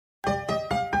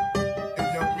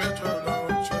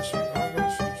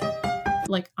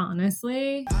Like,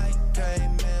 honestly.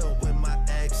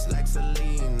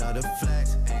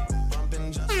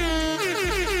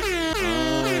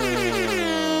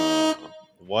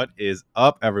 What is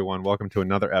up, everyone? Welcome to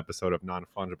another episode of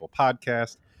Non-Fungible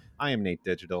Podcast. I am Nate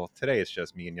Digital. Today it's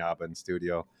just me and Yaba in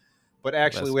studio. But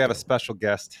actually, we have a special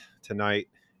guest tonight.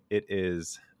 It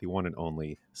is the one and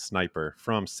only Sniper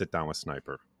from Sit Down with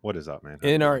Sniper. What is up, man?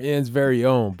 NRN's very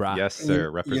own, bro. Yes,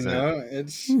 sir. Represent. You know,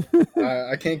 it's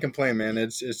I can't complain, man.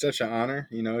 It's such an honor,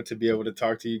 you know, to be able to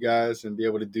talk to you guys and be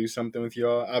able to do something with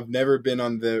y'all. I've never been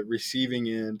on the receiving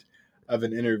end of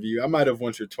an interview. I might have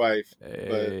once or twice,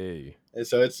 but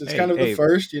so it's kind of the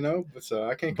first, you know. But so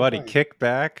I can't complain. Buddy, kick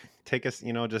back, take us,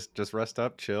 you know, just rest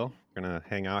up, chill. We're gonna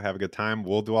hang out, have a good time.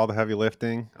 We'll do all the heavy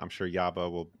lifting. I'm sure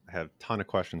Yaba will have a ton of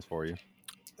questions for you.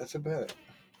 That's a bet.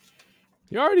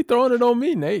 You're already throwing it on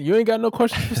me, Nate. You ain't got no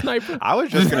questions for Sniper? I was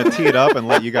just going to tee it up and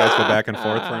let you guys go back and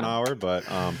forth for an hour, but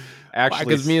actually...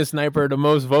 Because me and Sniper are the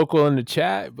most vocal in the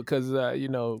chat, because, you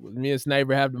know, me and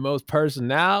Sniper have the most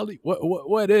personality.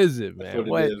 What is it, man?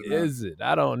 What is it?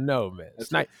 I don't know, man.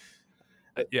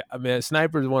 Yeah, I mean,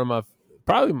 Sniper is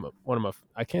probably one of my,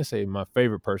 I can't say my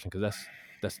favorite person, because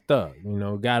that's Thug. You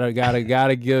know, gotta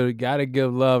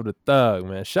give love to Thug,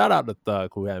 man. Shout out to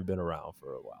Thug, who hadn't been around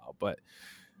for a while, but...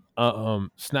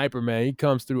 Sniper, man, he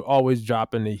comes through always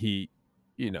dropping the heat,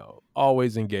 you know,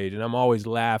 always engaging. I'm always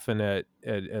laughing at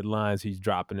lines he's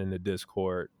dropping in the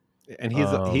Discord. And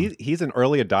he's an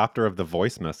early adopter of the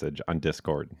voice message on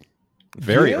Discord.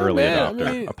 Very early adopter,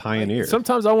 I mean, a pioneer. Like,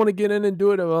 sometimes I want to get in and do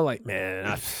it, and I'm like, man,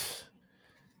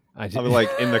 I'll be like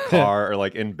in the car or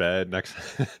like in bed next.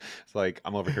 It's like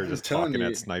I'm over here just talking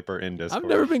at Sniper in Discord. I've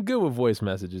never been good with voice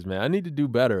messages, man. I need to do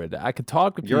better at that. I could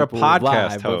talk to people. You're a podcast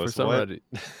live, host. But for somebody,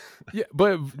 yeah,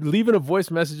 but leaving a voice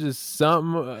message is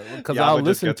something, because I'll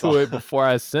listen to it before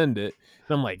I send it,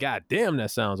 and I'm like, God damn,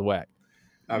 that sounds whack.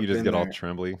 You just get all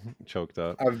trembly, choked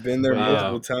up. I've been there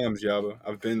multiple times, Yaba.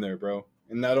 I've been there, bro.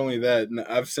 And not only that,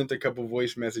 I've sent a couple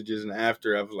voice messages, and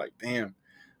after I was like, damn.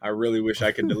 I really wish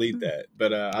I could delete that.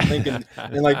 But I think in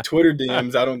like Twitter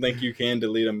DMs, I don't think you can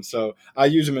delete them. So I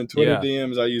use them in Twitter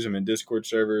DMs. I use them in Discord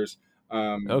servers.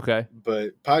 Okay.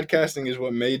 But podcasting is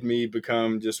what made me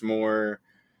become just more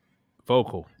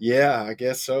vocal. Yeah, I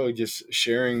guess so. Just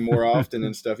sharing more often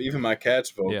and stuff. Even my cat's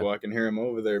vocal. Yeah. I can hear him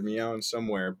over there meowing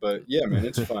somewhere. But yeah, man,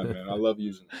 it's fun, man. I love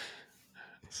using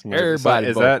it. Everybody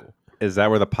is that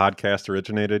where the podcast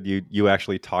originated? You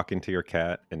actually talking to your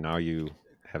cat, and now you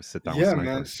have sit down with Sniper.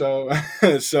 Man,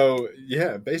 so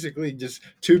yeah, basically just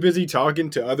too busy talking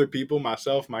to other people,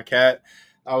 myself, my cat.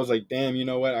 I was like, damn, you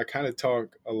know what, I kind of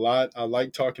talk a lot. I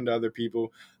like talking to other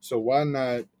people, so why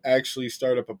not actually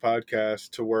start up a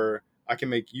podcast to where I can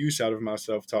make use out of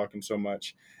myself talking so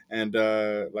much. And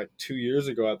like 2 years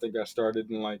ago, I think I started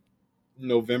in like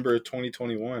November of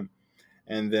 2021,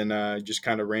 and then just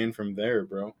kind of ran from there,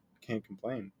 bro. Can't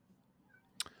complain.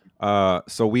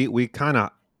 So we kind of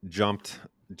jumped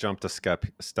a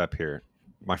step here.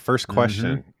 My first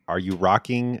question, are you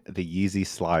rocking the Yeezy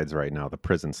slides right now, the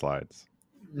prison slides?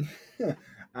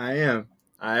 I am.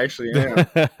 I actually am.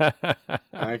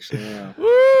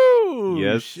 Woo!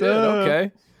 Yes, shit.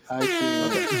 Okay.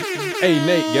 Hey,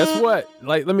 Nate, guess what?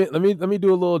 Like, let me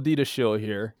do a little Adidas show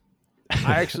here.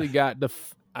 I actually got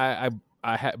I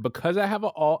because I have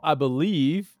I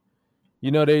believe,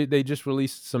 you know, they just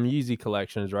released some Yeezy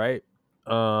collections, right?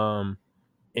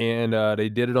 And they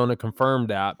did it on the Confirmed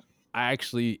app. I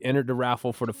actually entered the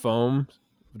raffle for the foam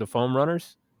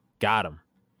runners. Got them.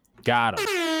 Atta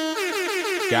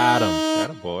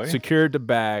boy. Secured the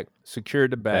bag.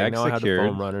 Now I have the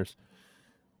foam runners.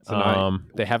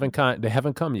 They haven't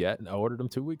come yet. I ordered them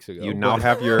 2 weeks ago. You now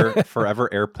have your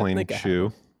forever airplane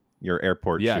shoe, your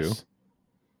airport shoe.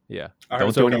 Yeah.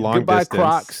 Don't do any long distance.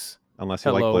 Crocs. Unless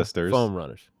you like blisters. Foam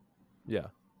runners. Yeah.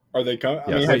 Are they I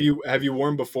mean, have you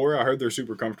worn before? I heard they're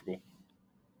super comfortable.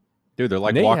 Dude, they're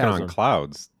like walking on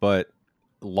clouds. But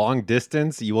long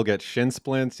distance, you will get shin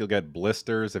splints. You'll get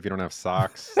blisters if you don't have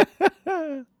socks.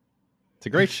 It's a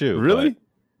great shoe. Really?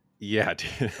 Yeah,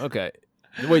 dude. Okay.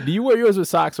 Wait, do you wear yours with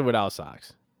socks or without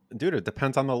socks? Dude, it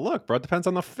depends on the look, bro. It depends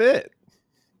on the fit.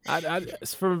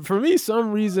 For me,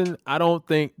 some reason, I don't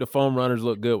think the foam runners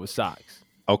look good with socks.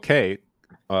 Okay.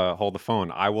 Hold the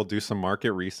phone. I will do some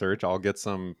market research. I'll get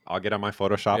on my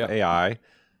Photoshop AI.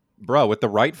 Bro, with the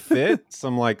right fit,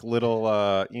 some like little,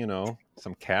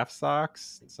 some calf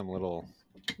socks, some little,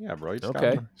 bro. You just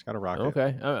gotta rock it.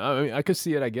 Okay. I mean, I could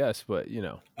see it, I guess, but,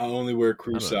 I only wear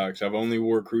crew socks. I've only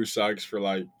wore crew socks for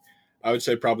like, I would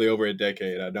say probably over a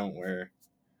decade. I don't wear.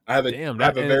 I have a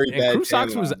very bad crew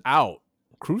socks was out.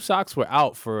 Crew socks were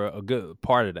out for a good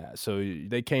part of that, so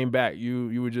they came back.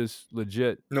 You were just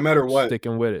legit, no matter what,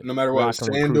 sticking with it, no matter what,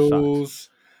 sandals,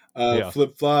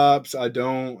 flip flops. I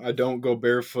don't go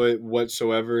barefoot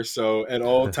whatsoever. So at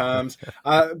all times,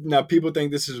 now people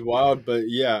think this is wild, but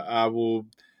yeah, I will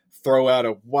throw out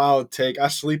a wild take. I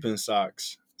sleep in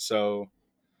socks. So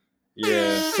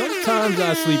yeah, sometimes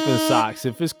I sleep in socks.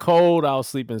 If it's cold, I'll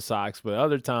sleep in socks. But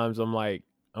other times, I'm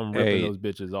ripping those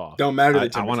bitches off. Don't matter the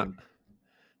temperature.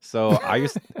 So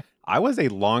I was a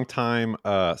long time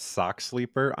sock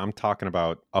sleeper. I'm talking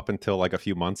about up until like a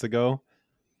few months ago.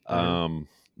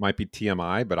 Might be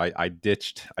TMI, but I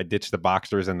ditched the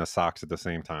boxers and the socks at the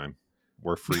same time.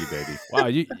 We're free, baby. Wow,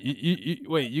 you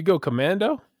wait, you go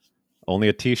commando? Only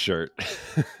a t-shirt.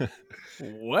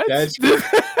 What? That's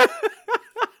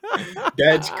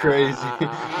crazy.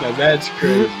 No, that's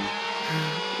crazy.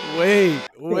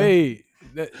 Wait.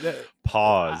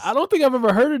 Pause. I don't think I've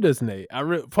ever heard of this, Nate.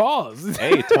 Pause.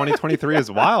 Hey, 2023 is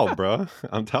wild, bro.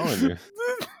 I'm telling you.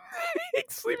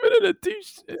 Sleeping in a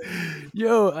t-shirt.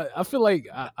 Yo, I feel like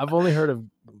I've only heard of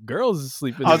girls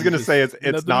sleeping. I was gonna say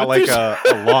it's not like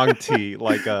a long tee,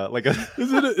 like a.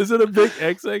 Is it a big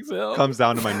XXL? Comes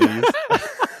down to my knees.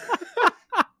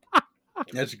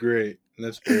 That's great.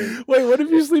 Wait, what if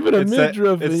you sleep in a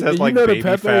midriff? It says like baby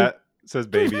fat. It says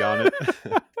baby on it.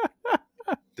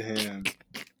 Damn.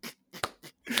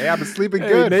 Hey, I've been sleeping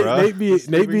good, bro.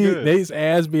 Nate's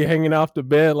ass be hanging off the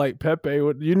bed like Pepe.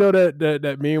 You know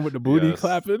that meme with the booty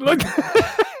clapping? Look.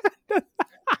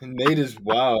 Nate is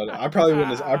wild. I probably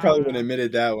wouldn't have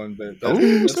admitted that one, but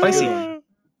that's spicy.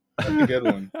 That's a good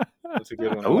one. That's a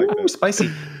good one. I like that.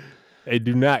 Spicy. Hey,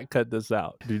 do not cut this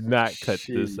out. Do not cut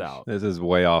this out. This is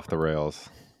way off the rails.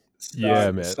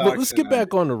 Man. Let's get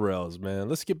back on the rails, man.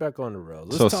 Let's get back on the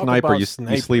rails. So, Sniper, you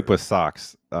sleep with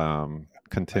socks.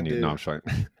 Continue. No, I'm sorry.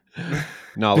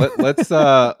 No, let's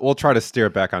we'll try to steer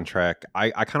it back on track.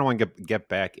 I kind of want to get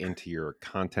back into your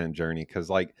content journey because,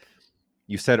 like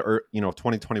you said,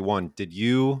 2021. Did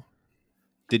you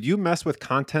mess with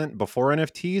content before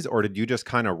NFTs, or did you just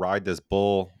kind of ride this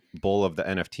bull of the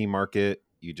NFT market?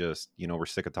 You just were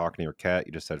sick of talking to your cat.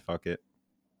 You just said fuck it.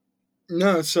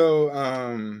 No, so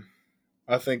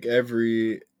I think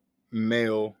every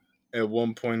male at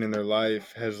one point in their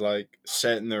life has like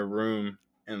sat in their room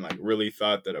and like really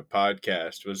thought that a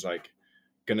podcast was like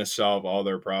gonna solve all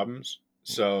their problems.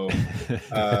 So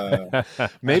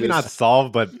maybe not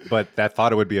solve, but that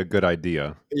thought it would be a good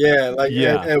idea. Yeah,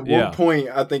 at one point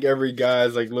I think every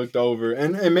guy's like looked over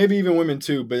and maybe even women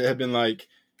too, but have been like,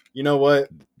 you know what?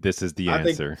 This is the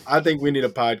answer. I think we need a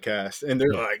podcast, and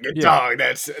they're like, "Dog,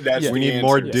 that's we need answer.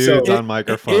 More dudes on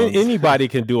microphones. Anybody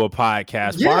can do a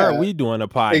podcast. Yeah, why are we doing a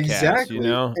podcast?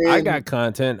 Exactly. I got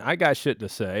content. I got shit to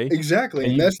say. Exactly.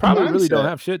 And you probably really don't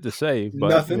have shit to say. But,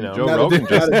 nothing. Joe Rogan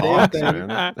just talks,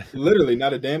 man. Literally,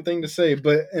 not a damn thing to say.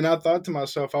 And I thought to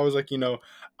myself, I was like,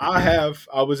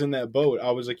 I was in that boat.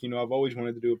 I was like, I've always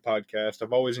wanted to do a podcast.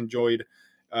 I've always enjoyed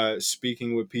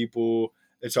speaking with people.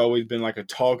 It's always been like a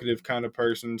talkative kind of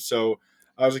person. So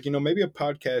I was like, maybe a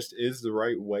podcast is the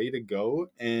right way to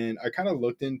go. And I kind of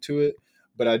looked into it,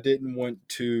 but I didn't want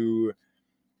to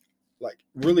like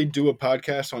really do a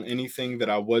podcast on anything that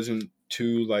I wasn't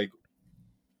too like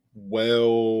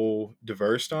well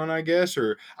diverse on, I guess,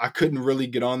 or I couldn't really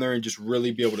get on there and just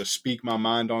really be able to speak my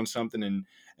mind on something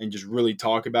and just really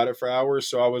talk about it for hours.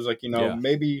 So I was like,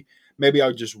 maybe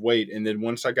I'll just wait. And then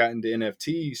once I got into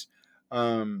NFTs,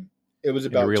 it was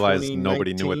about. You realized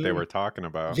nobody knew what they were talking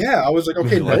about. Yeah, I was like,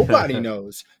 okay, nobody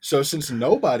knows. So since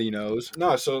nobody knows,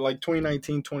 so like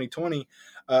 2019, 2020,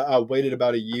 I waited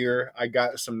about a year. I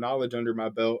got some knowledge under my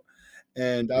belt,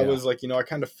 and I was like, I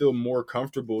kind of feel more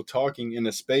comfortable talking in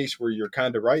a space where you're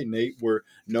kind of right, Nate, where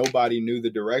nobody knew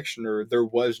the direction or there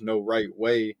was no right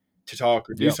way to talk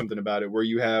or do something about it. Where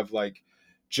you have like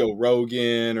Joe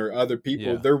Rogan or other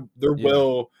people, they're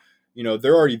well.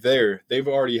 They're already there. They've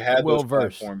already had those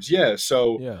platforms. Yeah.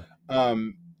 So,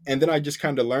 and then I just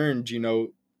kind of learned,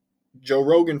 Joe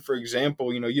Rogan, for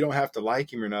example, you don't have to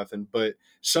like him or nothing, but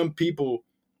some people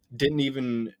didn't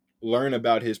even learn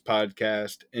about his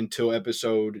podcast until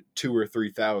episode 2,000 or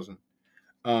 3,000.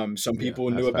 Some people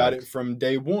knew about it from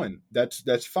day one.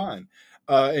 That's fine.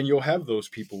 And you'll have those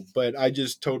people. But I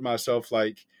just told myself,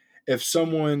 like, if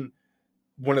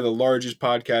one of the largest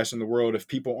podcasts in the world, if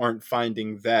people aren't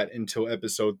finding that until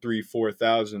episode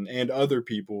 3,000-4,000 and other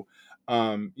people,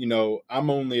 I'm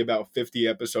only about 50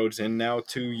 episodes in now,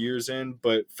 2 years in,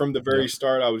 but from the very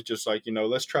start, I was just like,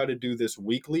 let's try to do this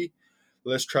weekly.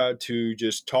 Let's try to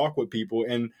just talk with people.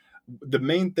 And the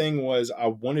main thing was I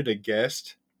wanted a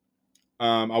guest.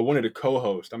 I wanted a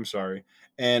co-host. I'm sorry.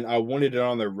 and I wanted it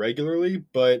on there regularly,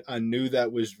 but I knew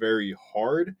that was very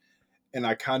hard, and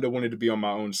I kind of wanted to be on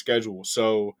my own schedule.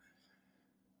 So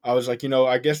I was like,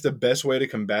 I guess the best way to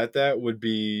combat that would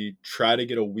be try to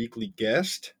get a weekly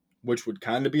guest, which would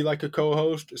kind of be like a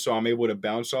co-host. So I'm able to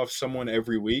bounce off someone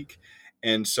every week.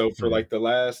 And so for like the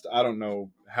last, I don't know,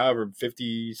 however,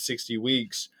 50, 60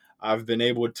 weeks, I've been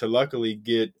able to luckily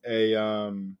get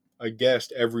a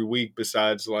guest every week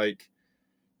besides like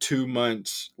 2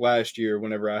 months last year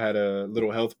whenever I had a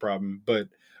little health problem. But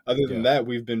other than that,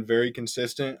 we've been very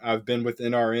consistent. I've been with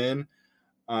NRN.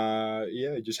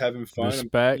 Yeah, just having fun.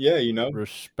 Respect. Yeah,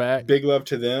 respect. Big love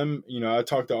to them. I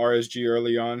talked to RSG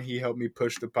early on. He helped me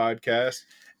push the podcast,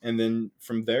 and then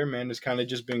from there, man, it's kind of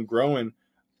just been growing.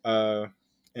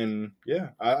 And yeah,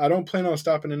 I don't plan on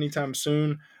stopping anytime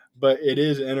soon, but it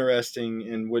is interesting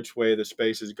in which way the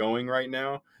space is going right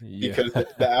now because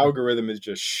the algorithm is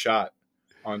just shot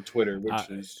on Twitter, which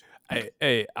is.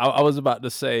 I was about to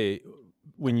say,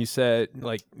 when you said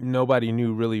like nobody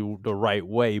knew really the right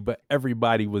way, but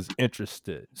everybody was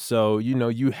interested. So,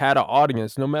 you had an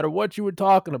audience, no matter what you were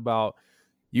talking about,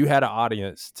 you had an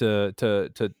audience to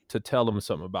tell them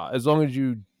something about. As long as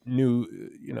you knew,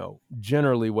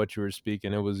 generally what you were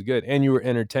speaking, it was good. And you were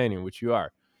entertaining, which you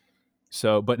are.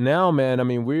 So, but now, man, I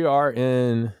mean, we are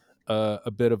in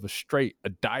a bit of a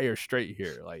dire strait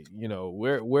here. Like,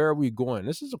 where are we going?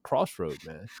 This is a crossroad,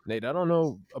 man. Nate, I don't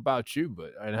know about you,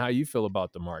 and how you feel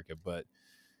about the market, but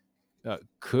I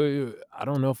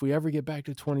don't know if we ever get back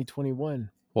to 2021.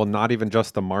 Well, not even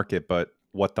just the market, but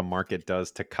what the market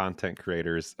does to content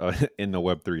creators in the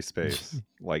Web3 space.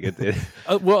 Like it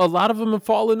well, a lot of them have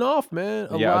fallen off, man.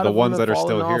 The ones that are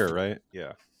still here, right?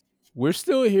 Yeah. We're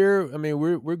still here. I mean,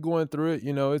 we're going through it.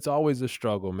 It's always a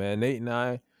struggle, man. Nate and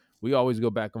I, we always go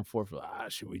back and forth.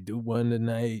 Should we do one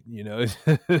tonight?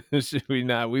 Should we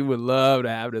not? We would love to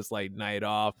have this like night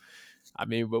off. I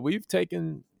mean, but we've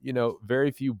taken,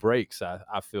 very few breaks.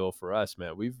 I feel for us,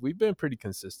 man. We've been pretty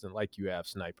consistent, like you have,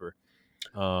 Sniper.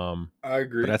 I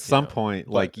agree. But at some point,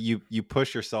 like you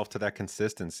push yourself to that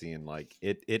consistency, and like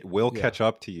it will catch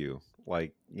up to you.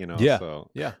 Like Yeah. So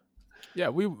yeah,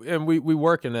 we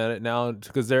working at it now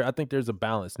because I think there's a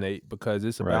balance, Nate, because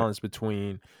it's a balance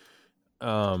between,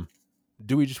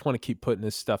 do we just want to keep putting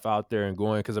this stuff out there and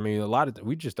going? Because I mean,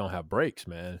 we just don't have breaks,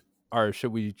 man. Or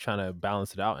should we try to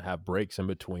balance it out and have breaks in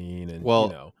between? And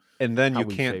and then you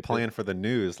can't plan for the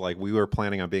news. Like we were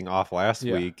planning on being off last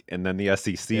week, and then the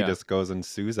SEC just goes and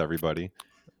sues everybody.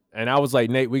 And I was like,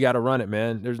 Nate, we got to run it,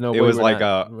 man. There's no way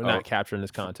we're not capturing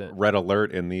this content. Red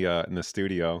alert in the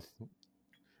studio.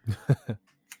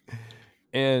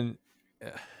 And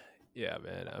yeah,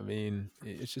 man. I mean,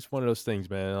 it's just one of those things,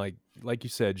 man. Like you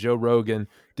said, Joe Rogan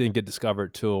didn't get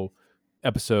discovered till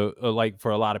episode,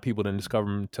 for a lot of people didn't discover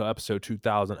him till episode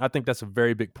 2000. I think that's a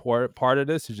very big part of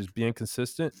this is just being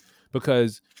consistent,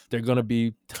 because there are going to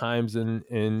be times in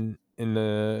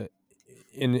the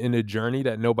journey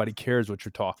that nobody cares what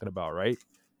you're talking about, right?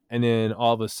 And then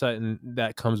all of a sudden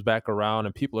that comes back around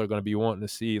and people are going to be wanting to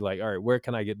see like, all right, where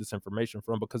can I get this information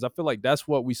from? Because I feel like that's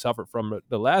what we suffered from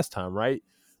the last time, right?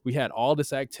 We had all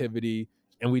this activity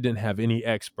and we didn't have any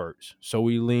experts. So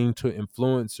we leaned to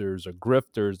influencers or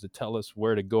grifters to tell us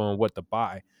where to go and what to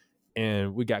buy.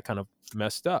 And we got kind of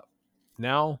messed up.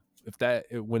 Now,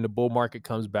 when the bull market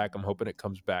comes back, I'm hoping it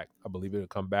comes back. I believe it'll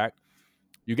come back.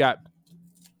 You got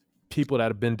people that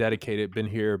have been dedicated, been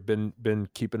here, been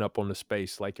keeping up on the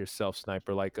space, like yourself,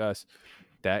 Sniper, like us,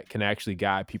 that can actually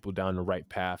guide people down the right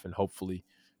path, and hopefully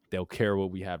they'll care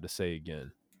what we have to say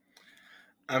again.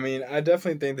 I mean, I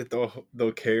definitely think that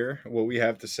they'll care what we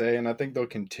have to say, and I think they'll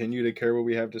continue to care what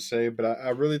we have to say. But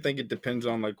I really think it depends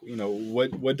on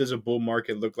what does a bull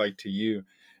market look like to you?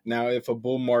 Now, if a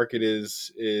bull market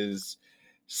is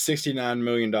 $69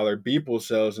 million Beeple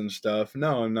sales and stuff,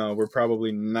 no, we're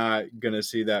probably not gonna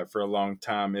see that for a long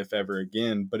time, if ever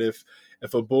again. But if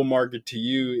a bull market to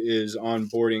you is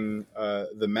onboarding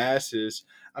the masses,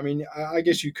 I mean, I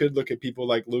guess you could look at people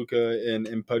like Luca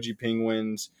and Pudgy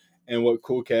Penguins and what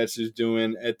Cool Cats is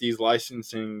doing at these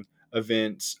licensing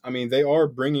events. I mean, they are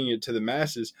bringing it to the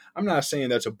masses. I'm not saying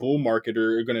that's a bull market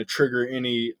or going to trigger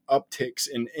any upticks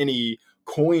in any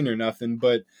coin or nothing,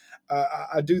 but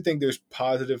I do think there's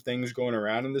positive things going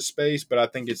around in this space, but I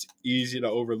think it's easy to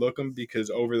overlook them because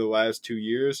over the last 2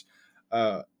 years,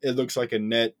 it looks like a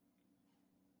net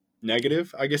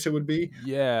negative, I guess it would be.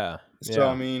 Yeah. So,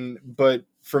 I mean, but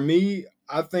for me,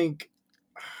 I think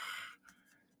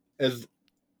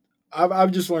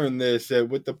I've just learned this, that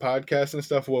with the podcast and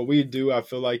stuff, what we do, I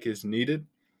feel like is needed,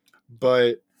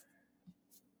 but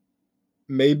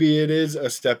maybe it is a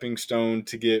stepping stone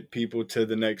to get people to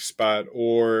the next spot,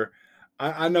 or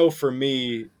I know for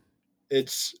me,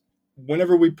 it's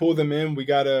whenever we pull them in, we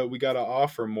gotta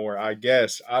offer more. I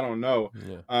guess I don't know.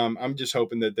 Yeah. I'm just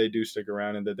hoping that they do stick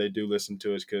around and that they do listen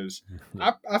to us because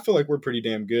Yeah. I feel like we're pretty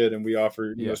damn good and we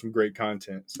offer Yeah. some great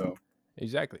content. So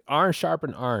exactly, iron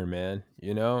sharpen iron, man.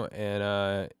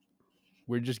 And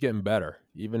we're just getting better.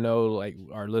 Even though like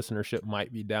our listenership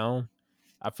might be down,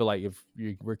 I feel like if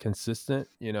we're consistent,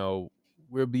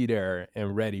 we'll be there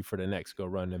and ready for the next go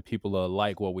run, and people will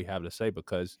like what we have to say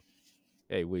because,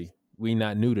 hey, we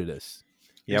not new to this.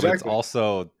 Yeah, exactly. but it's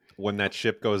also when that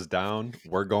ship goes down,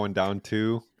 we're going down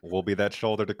too. We'll be that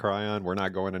shoulder to cry on. We're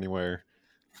not going anywhere.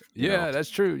 Yeah, that's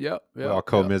true. Yep. We all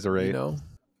commiserate.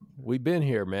 We've been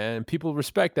here, man. And people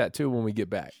respect that too when we get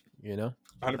back. 100%.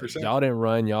 Like, y'all didn't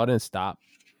run. Y'all didn't stop.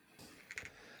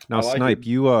 Now, like Snipe,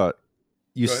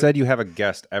 you said you have a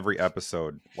guest every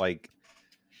episode. Like,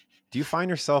 do you find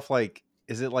yourself like,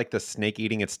 is it like the snake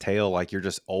eating its tail? Like you're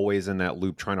just always in that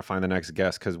loop trying to find the next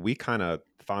guest? Because we kind of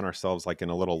found ourselves like in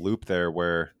a little loop there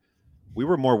where we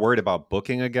were more worried about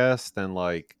booking a guest than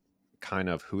like kind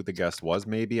of who the guest was.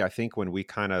 Maybe I think when we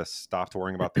kind of stopped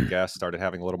worrying about the guest, started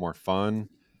having a little more fun,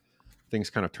 things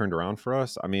kind of turned around for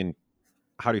us. I mean,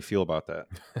 how do you feel about that?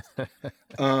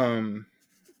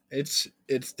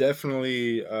 It's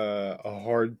definitely a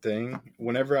hard thing.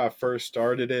 Whenever I first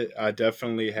started it, I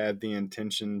definitely had the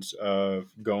intentions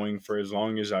of going for as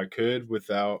long as I could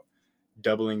without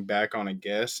doubling back on a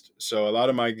guest. So a lot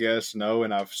of my guests know,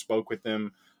 and I've spoke with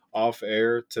them off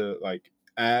air to like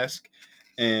ask.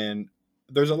 And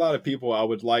there's a lot of people I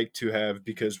would like to have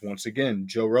because once again,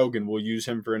 Joe Rogan, we'll use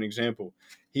him for an example.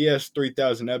 He has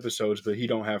 3,000 episodes, but he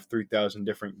don't have 3,000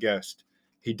 different guests.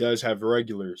 He does have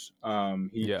regulars.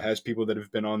 He has people that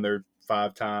have been on there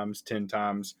 5 times, 10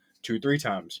 times, 2-3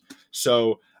 times.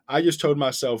 So I just told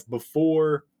myself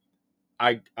before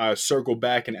I circle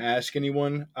back and ask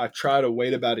anyone, I try to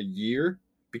wait about a year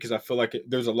because I feel like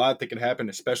there's a lot that can happen,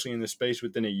 especially in this space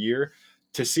within a year,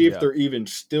 to see if they're even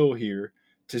still here,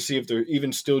 to see if they're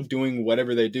even still doing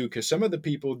whatever they do. Because some of the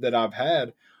people that I've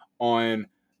had on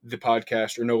the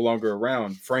podcast are no longer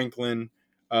around. Franklin,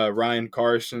 Ryan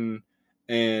Carson,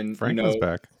 and Franklin's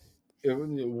back.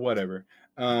 Whatever.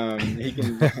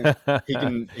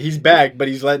 He's back, but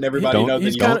he's letting everybody know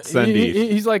that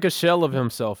he's like a shell of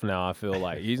himself now. I feel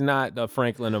like he's not the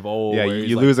Franklin of old. Yeah,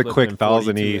 you lose a quick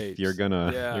 1,000 ETH, you're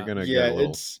gonna get a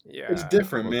little, it's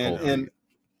different, man. And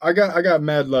I got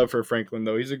mad love for Franklin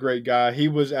though. He's a great guy. He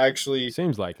was actually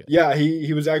seems like it. Yeah,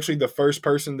 he was actually the first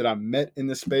person that I met in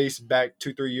the space back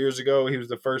 2-3 years ago. He was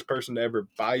the first person to ever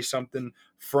buy something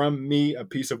from me, a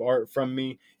piece of art from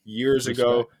me years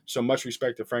ago. So much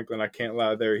respect to Franklin. I can't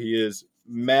lie there. He is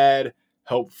mad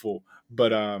helpful.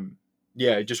 But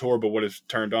just horrible what it's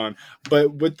turned on.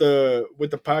 But with the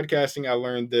podcasting, I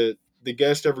learned that the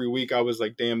guest every week, I was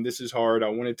like, damn, this is hard. I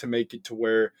wanted to make it to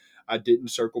where I didn't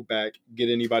circle back, get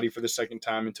anybody for the second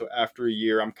time until after a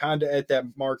year. I'm kind of at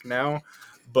that mark now,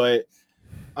 but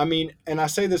I mean, and I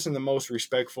say this in the most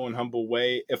respectful and humble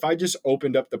way. If I just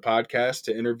opened up the podcast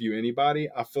to interview anybody,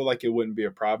 I feel like it wouldn't be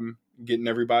a problem getting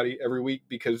everybody every week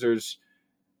because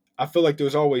I feel like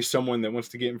there's always someone that wants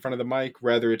to get in front of the mic,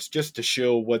 rather it's just to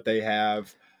shill what they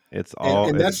have.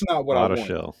 And that's not what I want.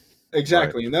 Shill.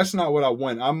 Exactly. Right. And that's not what I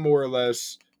want. I'm more or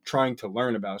less trying to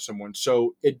learn about someone.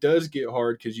 So it does get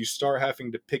hard because you start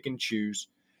having to pick and choose.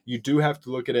 You do have to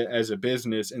look at it as a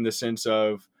business in the sense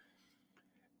of,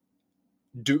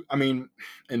 and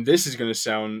this is going to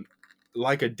sound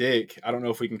like a dick. I don't know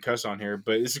if we can cuss on here,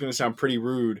 but this is going to sound pretty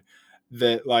rude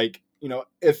that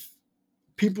if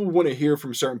people want to hear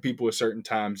from certain people at certain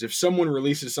times, if someone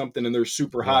releases something and they're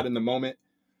super hot in the moment,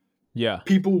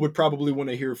 people would probably want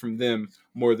to hear from them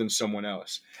more than someone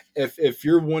else. If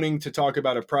you're wanting to talk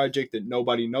about a project that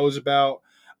nobody knows about,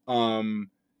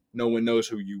 no one knows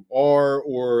who you are,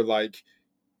 or like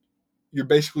you're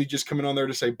basically just coming on there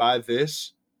to say, buy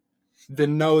this,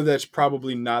 then no, that's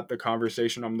probably not the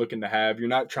conversation I'm looking to have. You're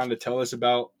not trying to tell us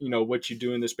about, what you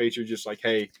do in the space. You're just like,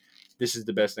 hey, this is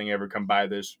the best thing ever. Come buy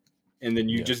this. And then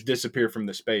you just disappear from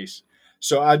the space.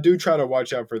 So I do try to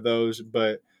watch out for those,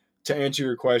 but to answer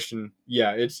your question,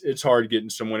 yeah, it's hard getting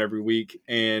someone every week.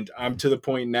 And I'm to the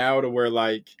point now to where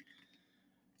like,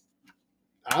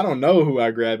 I don't know who I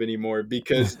grab anymore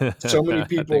because so many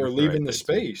people are leaving the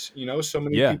space, so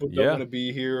many people don't want to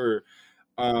be here.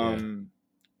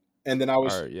 And then I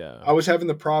was having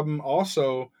the problem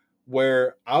also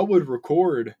where I would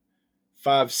record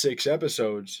 5-6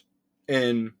 episodes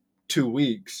in 2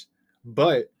 weeks,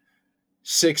 but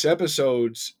 6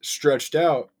 episodes stretched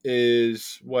out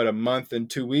is what, a month and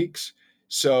 2 weeks.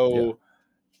 So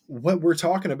what we're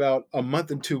talking about a month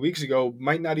and 2 weeks ago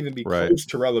might not even be close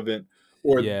to relevant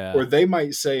or they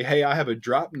might say, hey, I have a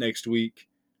drop next week.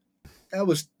 That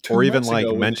was 2 or even months like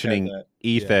ago mentioning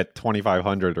ETH at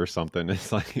 2,500 or something.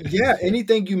 It's like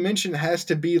anything you mention has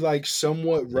to be like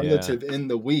somewhat relative in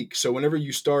the week. So whenever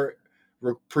you start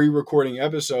pre-recording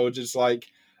episodes, it's like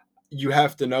you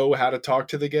have to know how to talk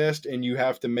to the guest, and you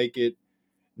have to make it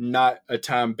not a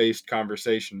time-based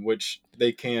conversation, which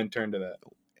they can turn to that.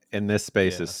 In this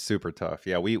space is super tough.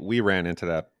 Yeah, we ran into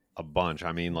that a bunch.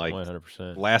 I mean, like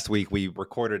 100%. Last week we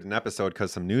recorded an episode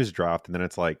because some news dropped, and then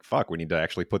it's like, fuck, we need to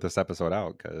actually put this episode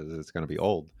out because it's going to be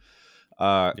old.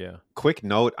 Quick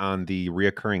note on the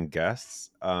reoccurring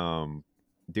guests.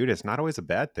 Dude, it's not always a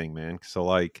bad thing, man. So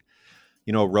like,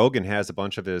 Rogan has a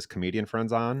bunch of his comedian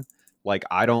friends on. Like,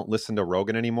 I don't listen to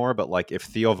Rogan anymore, but like if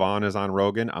Theo Vaughn is on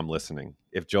Rogan, I'm listening.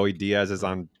 If Joey Diaz is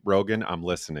on Rogan, I'm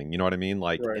listening. You know what I mean?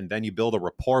 Like, and then you build a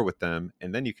rapport with them,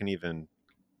 and then you can even,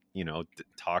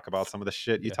 talk about some of the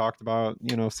shit you talked about,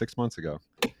 6 months ago.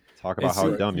 Talk about how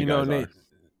dumb you guys Nate,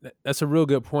 are. That's a real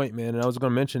good point, man. And I was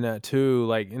going to mention that too.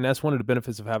 Like, and that's one of the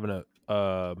benefits of having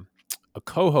a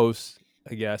co-host,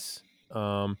 I guess,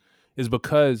 is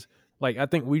because, like, I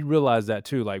think we realized that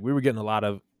too. Like, we were getting a lot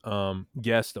of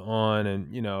guests on,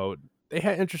 and they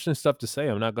had interesting stuff to say.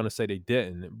 I'm not going to say they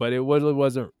didn't, but it really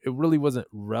wasn't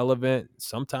relevant.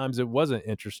 Sometimes it wasn't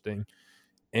interesting,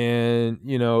 and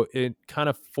it kind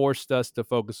of forced us to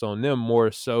focus on them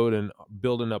more so than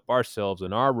building up ourselves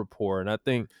and our rapport. And I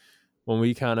think when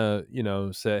we kind of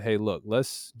said, hey, look,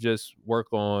 let's just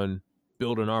work on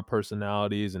building our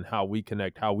personalities and how we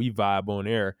connect, how we vibe on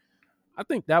air, I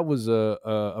think that was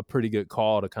a pretty good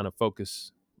call to kind of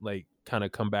focus, like kind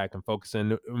of come back and focus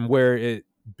in where it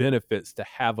benefits to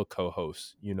have a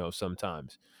co-host,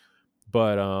 sometimes.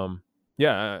 But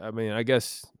I mean, I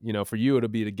guess, for you, it'll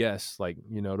be the guests, like,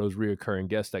 those reoccurring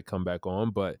guests that come back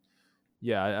on. But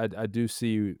yeah, I do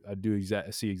see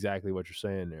exactly what you're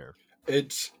saying there.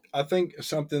 It's, I think,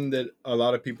 something that a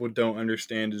lot of people don't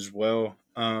understand as well.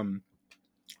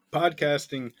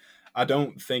 Podcasting, I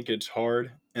don't think it's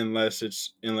hard unless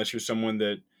you're someone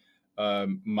that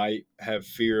might have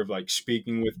fear of like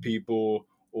speaking with people,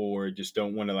 or just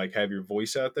don't want to like have your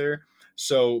voice out there.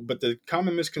 So, but the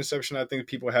common misconception I think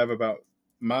people have about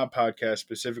my podcast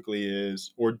specifically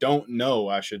is, or don't know,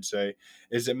 I should say,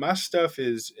 is that my stuff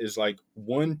is like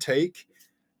one take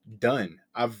done.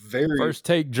 First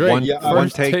take Drake. One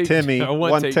take Timmy.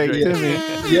 One take Timmy.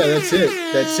 Yeah, that's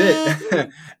it.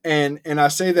 And I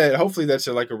say that, hopefully that's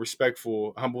a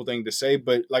respectful, humble thing to say,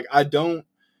 but like I don't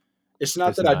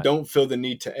feel the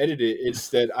need to edit it. It's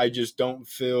that I just don't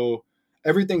feel,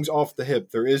 everything's off the hip.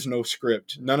 There is no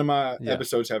script. None of my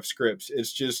episodes have scripts.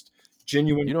 It's just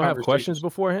genuine. You don't have questions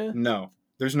beforehand? No,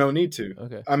 there's no need to.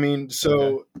 Okay. I mean,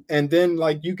 and then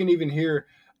like you can even hear,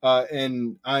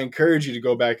 and I encourage you to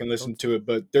go back and listen to it,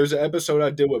 but there's an episode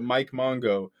I did with Mike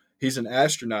Mongo. He's an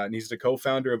astronaut and he's the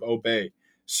co-founder of Obey.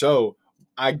 So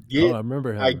I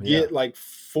remember him. I get like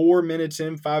 4 minutes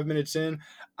in, 5 minutes in,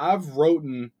 I've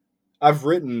written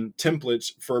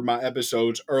templates for my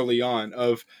episodes early on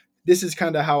of, this is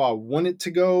kind of how I want it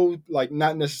to go, like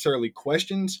not necessarily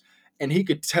questions. And he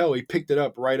could tell, he picked it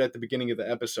up right at the beginning of the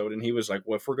episode. And he was like,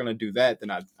 well, if we're going to do that, then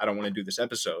I don't want to do this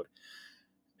episode.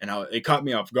 And it caught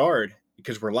me off guard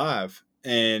because we're live.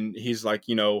 And he's like,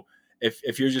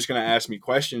 if you're just going to ask me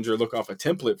questions or look off a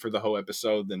template for the whole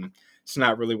episode, then it's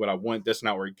not really what I want. That's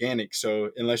not organic.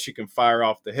 So unless you can fire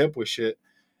off the hip with shit,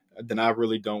 then I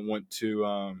really don't want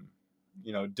to,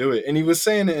 do it. And he was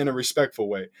saying it in a respectful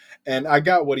way. And I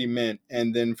got what he meant.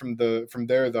 And then from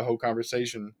there, the whole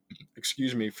conversation,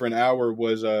 for an hour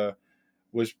was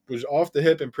off the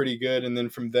hip and pretty good. And then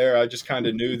from there, I just kind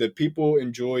of knew that people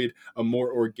enjoyed a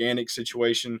more organic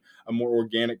situation, a more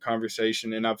organic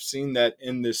conversation. And I've seen that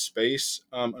in this space,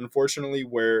 unfortunately,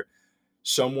 where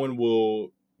someone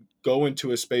will go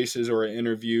into a spaces or an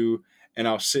interview and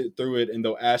I'll sit through it and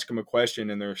they'll ask them a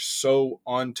question and they're so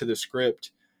onto the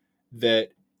script that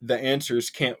the answers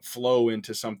can't flow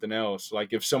into something else.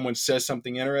 Like if someone says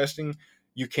something interesting,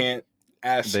 you can't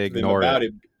ask them about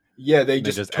it. Yeah, they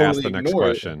just totally ask the next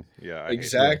question. Yeah,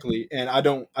 exactly. And I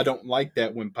don't like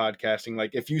that when podcasting.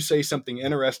 Like if you say something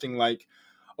interesting, like,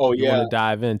 oh you want to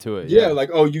dive into it. Yeah, like,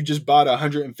 oh, you just bought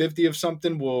 150 of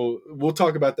something. We'll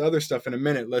talk about the other stuff in a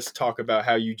minute. Let's talk about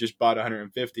how you just bought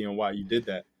 150 and why you did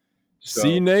that. So,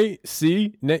 Nate,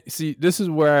 this is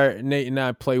where Nate and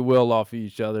I play well off of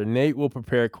each other. Nate will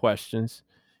prepare questions,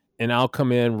 and I'll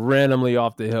come in randomly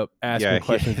off the hip, asking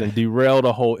questions and derail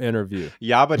the whole interview.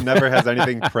 Yaba never has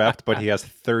anything prepped, but he has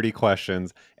 30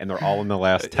 questions, and they're all in the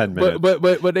last 10 minutes.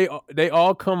 But they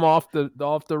all come off the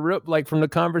rip, like from the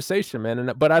conversation,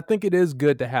 man. But I think it is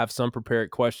good to have some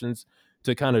prepared questions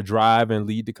to kind of drive and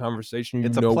lead the conversation. You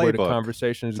know where the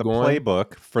conversation is going. It's a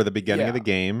playbook for the beginning of the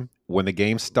game. When the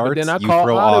game starts, then I you call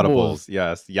throw audibles.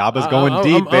 Yes, Yaba's going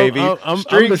deep, baby. I'm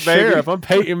the sheriff. I'm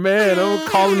Peyton Man. I'm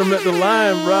calling them at the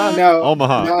line, bro. Now,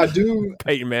 Omaha. Now I do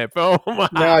Peyton Man for Omaha.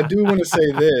 Now I do want to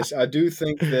say this. I do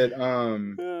think that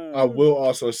I will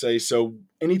also say, so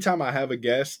anytime I have a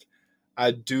guest,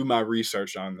 I do my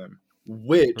research on them,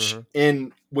 which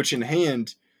in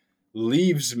hand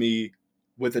leaves me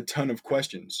with a ton of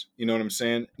questions. You know what I'm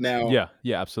saying? Now,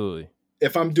 yeah, absolutely.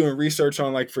 If I'm doing research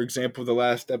on, like, for example, the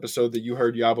last episode that you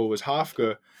heard Yaba was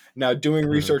Hofka. Now, doing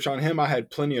research on him, I had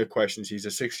plenty of questions. He's a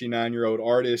 69-year-old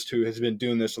artist who has been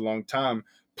doing this a long time.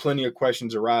 Plenty of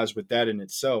questions arise with that in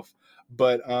itself.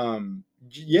 But,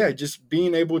 just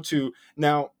being able to –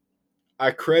 now,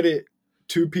 I credit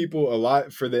two people a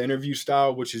lot for the interview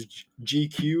style, which is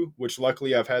GQ, which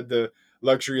luckily I've had the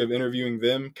luxury of interviewing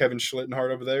them, Kevin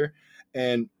Schlittenhardt over there,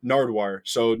 and Nardwuar.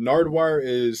 So Nardwuar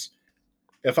is –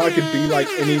 if I could be like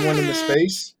anyone in the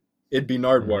space, it'd be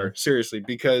Nardwuar, seriously,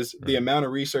 because the amount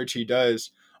of research he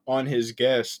does on his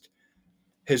guest,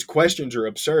 his questions are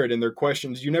absurd, and they're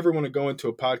questions you never want to go into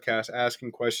a podcast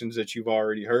asking questions that you've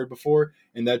already heard before,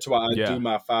 and that's why I do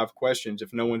my 5 questions.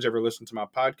 If no one's ever listened to my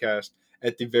podcast,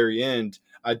 at the very end,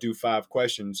 I do 5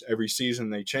 questions. Every season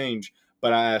they change,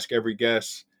 but I ask every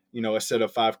guest, a set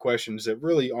of 5 questions that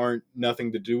really aren't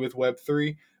nothing to do with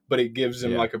Web3, but it gives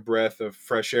them like a breath of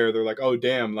fresh air. They're like, oh,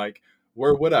 damn, like,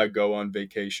 where would I go on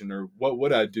vacation, or what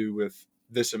would I do with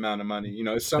this amount of money?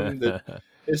 It's something that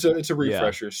it's a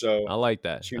refresher. So I like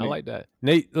that. I like that.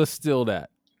 Nate, let's steal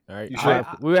that. All right. Sure.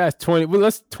 We asked 20. Well,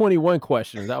 let's 21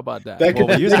 questions. How about that? That could,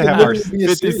 we used to have our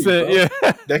 50 cent.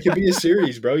 That could be a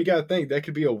series, bro. You got to think that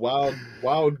could be a wild,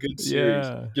 good series.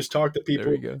 Just talk to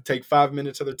people, take 5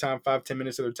 minutes of their time, 5-10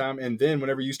 minutes of their time. And then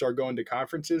whenever you start going to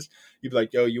conferences, you'd be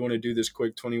like, yo, you want to do this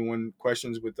quick 21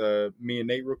 questions with me and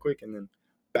Nate real quick? And then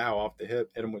bow off the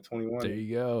hip, hit him with 21. There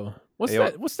you go.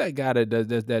 What's that guy that does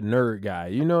that nerd guy?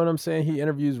 You know what I'm saying? He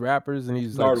interviews rappers and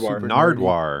he's like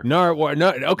Nardwuar.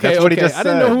 Okay. That's what he just I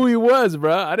didn't know who he was,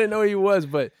 bro. I didn't know who he was,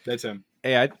 but that's him.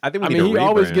 Hey, I think we need he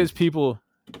always gets people.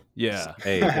 Yeah.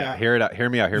 Hey, hear it out. Hear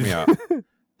me out.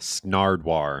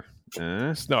 Snardwar.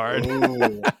 Snard.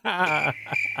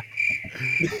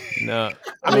 No.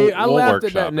 I laughed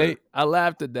at that, Nate. I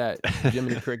laughed at that,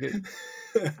 Jiminy Cricket.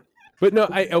 But no,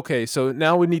 okay, so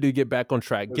now we need to get back on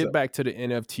track. Get back to the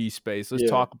NFT space. Let's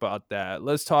talk about that.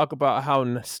 Let's talk about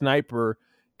how Sniper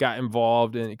got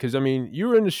involved in, because you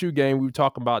were in the shoe game. We were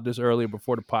talking about this earlier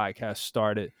before the podcast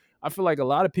started. I feel like a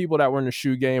lot of people that were in the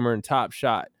shoe game or in Top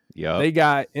Shot, they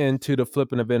got into the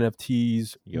flipping of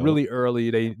NFTs really early.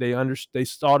 They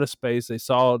saw the space, they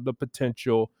saw the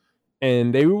potential,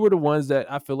 and they were the ones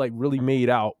that I feel like really made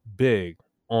out big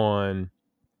on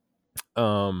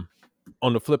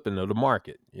the flipping of the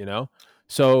market,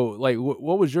 So, like,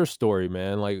 what was your story,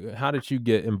 man? Like, how did you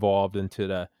get involved into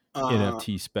the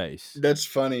NFT space? That's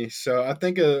funny. So, I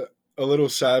think a little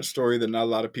side story that not a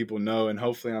lot of people know, and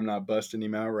hopefully I'm not busting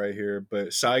him out right here, but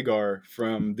Saigar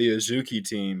from the Azuki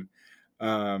team.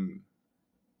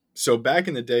 So, back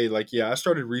in the day, I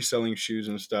started reselling shoes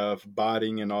and stuff,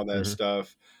 botting and all that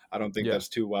stuff. I don't think that's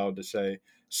too wild to say.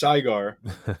 Saigar,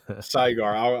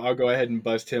 I'll go ahead and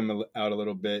bust him out a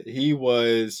little bit. He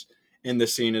was in the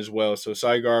scene as well. So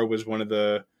Saigar was one of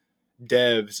the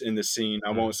devs in the scene.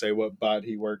 I won't say what bot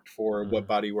he worked for, or what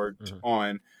bot he worked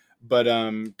on, but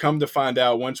come to find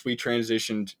out, once we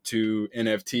transitioned to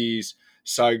NFTs,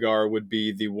 Saigar would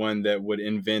be the one that would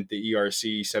invent the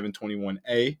ERC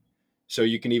 721A. So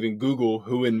you can even Google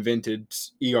who invented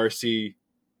ERC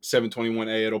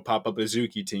 721A, it'll pop up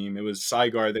Azuki team. It was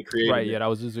Saigar that created it. That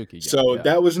was Azuki. So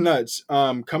that was nuts.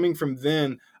 Coming from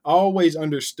then, I always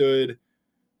understood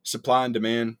supply and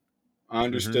demand. I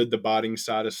understood the botting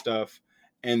side of stuff.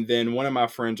 And then one of my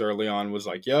friends early on was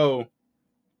like, yo,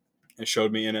 and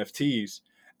showed me NFTs.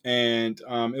 And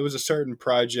it was a certain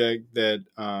project that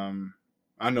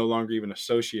I no longer even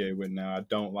associate with now. I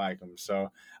don't like them.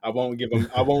 So I won't give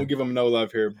them no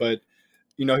love here, but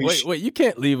wait, you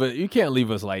can't leave it. You can't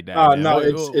leave us like that. Oh no,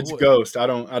 it's Ghost. I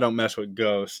don't mess with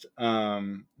Ghost.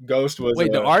 Ghost was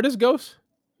the artist Ghost.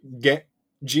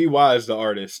 GY is the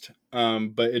artist.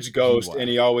 But it's Ghost, and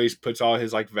he always puts all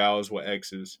his vowels with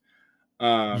X's.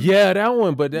 That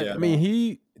one. But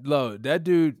that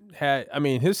dude had.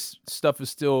 His stuff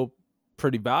is still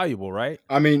pretty valuable, right?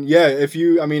 If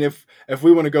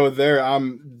we want to go there,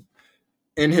 I'm.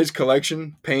 In his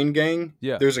collection, Pain Gang,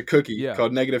 there's a cookie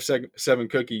called -7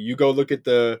 cookie. You go look at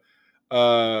the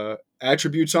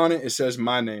attributes on it. It says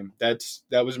my name. That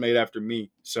was made after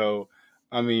me. So,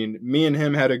 me and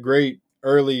him had a great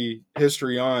early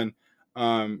history on.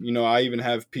 You know, I even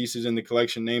have pieces in the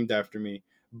collection named after me,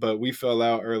 but we fell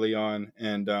out early on,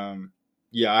 and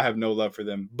yeah, I have no love for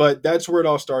them. But that's where it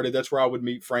all started. That's where I would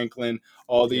meet Franklin,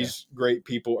 all these great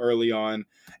people early on,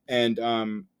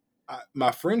 and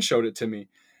my friend showed it to me,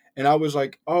 and I was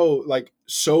like, oh, like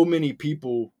so many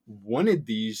people wanted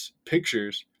these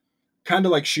pictures, kind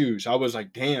of like shoes. I was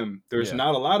like, damn, there's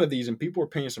not a lot of these, and people are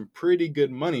paying some pretty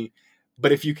good money,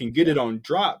 but if you can get it on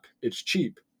drop, it's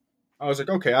cheap. I was like,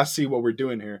 okay, I see what we're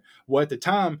doing here. Well, at the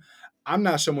time, I'm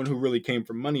not someone who really came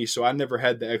from money, so I never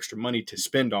had the extra money to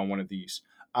spend on one of these.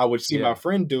 I would see my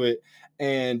friend do it,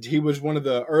 and he was one of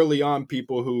the early on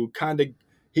people who kind of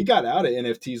he got out of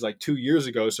NFTs like 2 years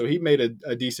ago, so he made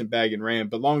a decent bag and ran.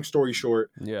 But long story short,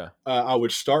 I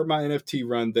would start my NFT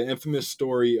run. The infamous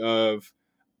story of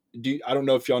I don't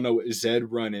know if y'all know what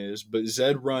Zed Run is, but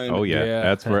Zed Run. Oh yeah.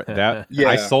 That's where that. Yeah.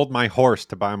 I sold my horse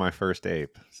to buy my first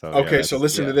ape. So okay, so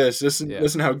listen to this.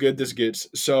 Listen how good this gets.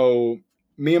 So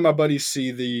me and my buddies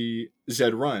see the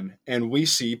Zed Run, and we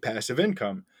see passive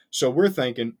income. So we're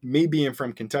thinking, me being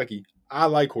from Kentucky, I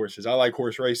like horses. I like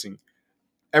horse racing.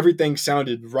 Everything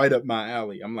sounded right up my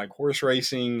alley. I'm like, horse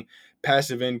racing,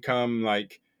 passive income,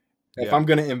 like. If I'm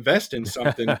going to invest in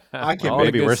something, I can.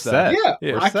 Maybe we're set.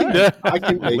 Yeah, I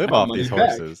can make live off these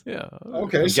back. horses. Yeah.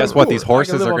 Okay. And guess what? These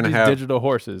horses are going to have digital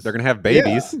horses. They're going to have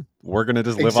babies. Yeah. We're going to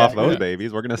just live off those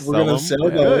babies. We're going to sell them. Sell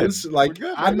those. Like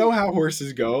good, I know how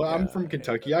horses go. I'm from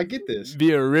Kentucky. I get this.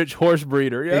 Be a rich horse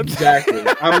breeder. Yep. Exactly.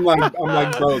 I'm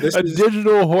like, bro, this is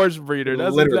digital horse breeder.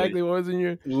 That's exactly what was in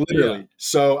your. Literally. Yeah.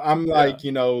 So I'm like,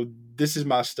 you know, this is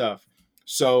my stuff.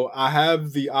 So I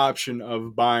have the option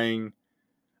of buying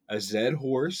a Zed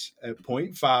horse at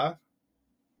 0.5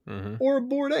 or a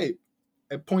Bored Ape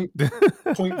at 0.4,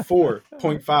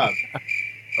 0.5.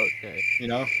 Okay. You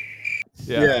know?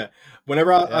 Yeah.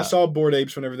 Whenever I saw Bored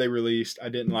Apes, whenever they released, I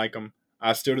didn't like them.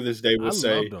 I still to this day will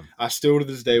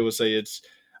say it's,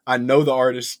 I know the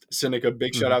artist, Seneca,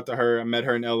 big shout out to her. I met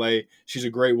her in LA. She's a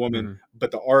great woman,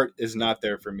 but the art is not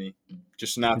there for me.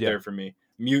 Just not there for me.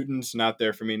 Mutants, not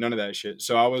there for me. None of that shit.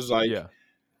 So I was like,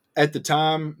 at the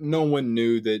time, no one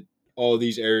knew that all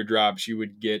these airdrops you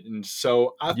would get. And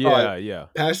so I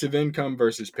thought passive income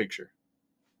versus picture.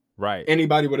 Right.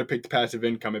 Anybody would have picked passive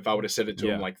income if I would have said it to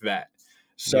them like that.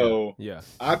 So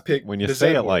I picked when you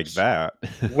say it like that.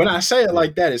 When I say it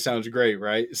like that, it sounds great,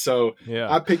 right? So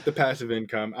I picked the passive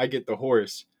income. I get the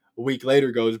horse. A week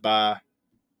later goes by,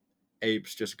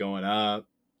 apes just going up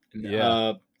and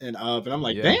up. And up, and I'm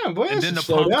like, damn, boy, I should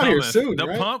slow down here soon.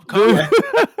 The pump coming.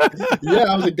 Yeah,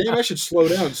 I was like, damn, I should slow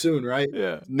down soon, right?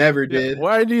 Yeah. Never did.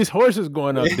 Why are these horses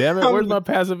going up? Damn it, where's my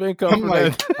passive income?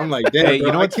 I'm like, damn, hey, bro,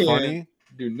 you know what's funny?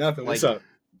 Do nothing. What's up?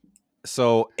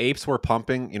 So apes were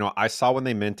pumping. You know, I saw when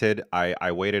they minted.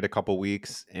 I waited a couple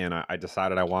weeks, and I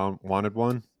decided I wanted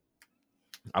one.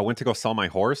 I went to go sell my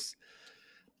horse.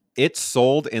 It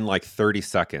sold in like 30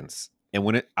 seconds. And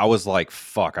when I was like,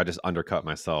 fuck, I just undercut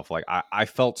myself. Like I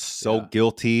felt so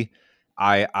guilty.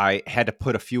 I had to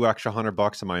put a few extra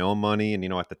 $100 of my own money. And, you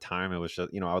know, at the time it was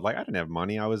just, you know, I was like, I didn't have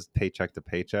money. I was paycheck to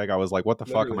paycheck. I was like, what the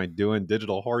fuck am I doing?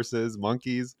 Digital horses,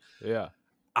 monkeys. Yeah.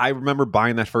 I remember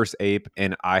buying that first ape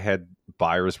and I had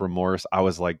buyer's remorse. I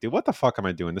was like, dude, what the fuck am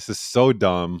I doing? This is so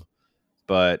dumb.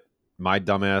 But my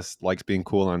dumbass likes being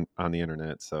cool on the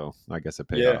internet. So I guess it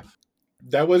paid off.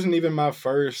 That wasn't even my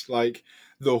first, like,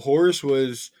 the horse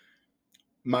was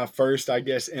my first, I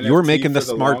guess, NFT. You were making the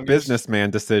smart businessman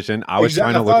decision. I was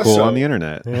trying to look cool on the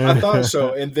internet. I thought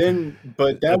so. And then,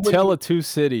 but that would tell of two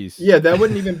cities. Yeah, that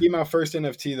wouldn't even be my first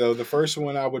NFT though. The first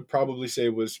one I would probably say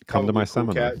was Come to my Cool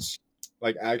seminar. Cats.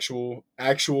 Like actual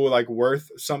like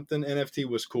worth something NFT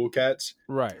was Cool Cats.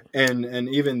 Right. And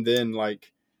even then,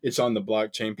 like, it's on the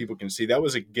blockchain. People can see. That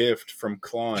was a gift from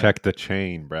Klon. Check the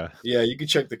chain, bruh. Yeah, you can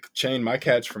check the chain. My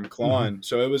cat's from Klon.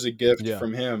 So it was a gift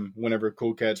from him whenever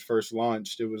Cool Cats first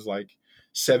launched. It was like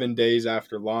 7 days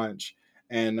after launch.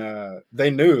 And they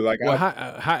knew. Like, well,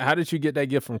 how did you get that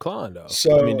gift from Klon, though?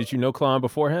 So, I mean, did you know Klon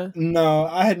beforehand? No,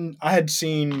 I had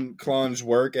seen Klon's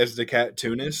work as the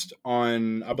cartoonist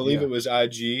on, I believe it was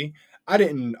IG. I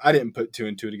didn't put two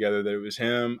and two together that it was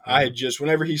him. I had just,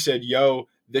 whenever he said, yo,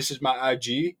 this is my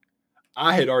IG,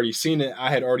 I had already seen it.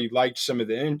 I had already liked some of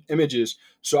the images.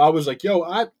 So I was like, yo,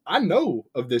 I know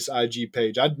of this IG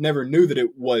page. I never knew that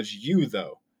it was you,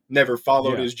 though. Never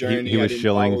followed his journey. He was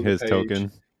shilling his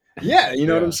token. Yeah, you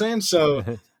know what I'm saying? So,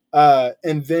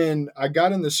 and then I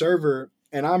got in the server,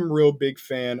 and I'm a real big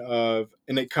fan of,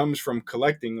 and it comes from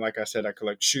collecting. Like I said, I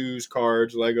collect shoes,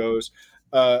 cards, Legos.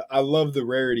 I love the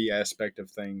rarity aspect of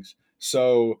things.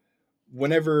 So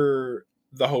whenever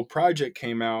the whole project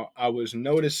came out, I was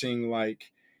noticing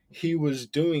like he was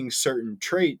doing certain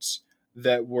traits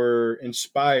that were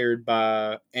inspired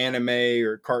by anime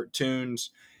or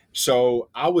cartoons. So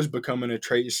I was becoming a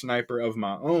trait sniper of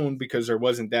my own because there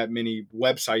wasn't that many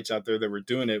websites out there that were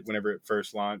doing it whenever it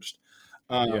first launched.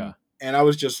 Yeah. And I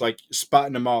was just like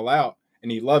spotting them all out,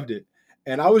 and he loved it.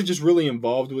 And I was just really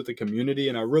involved with the community,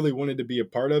 and I really wanted to be a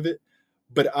part of it.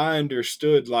 But I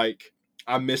understood, like,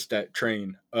 I missed that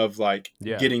train of like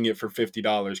getting it for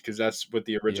 $50 because that's what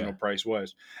the original price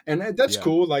was. And that's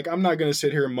cool. Like, I'm not going to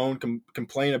sit here and moan,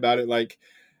 complain about it. Like,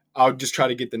 I'll just try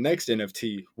to get the next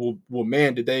NFT. Well,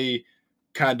 man, did they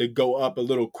kind of go up a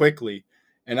little quickly?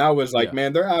 And I was like,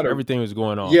 man, they're out of everything was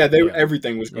going off. Yeah,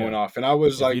 everything was going off. And I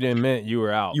was like, you didn't mint, you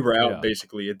were out. You were out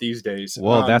basically at these days.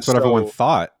 Well, that's what everyone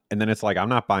thought. And then it's like, I'm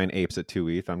not buying apes at 2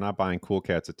 ETH. I'm not buying cool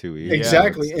cats at 2 ETH.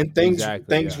 Exactly. And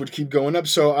things would keep going up.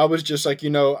 So I was just like,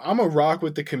 I'm a rock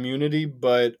with the community,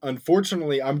 but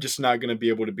unfortunately, I'm just not going to be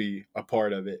able to be a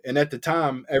part of it. And at the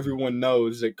time, everyone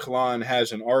knows that Kalon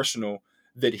has an arsenal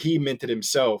that he minted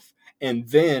himself. And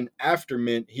then after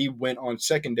mint, he went on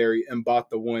secondary and bought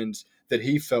the ones that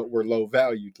he felt were low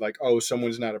valued. Like, oh,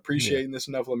 someone's not appreciating this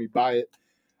enough. Let me buy it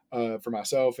for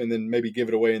myself and then maybe give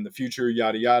it away in the future,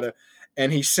 yada, yada.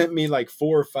 And he sent me like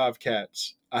 4 or 5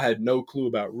 cats. I had no clue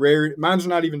about rare. Mine's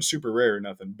not even super rare or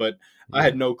nothing, but I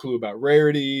had no clue about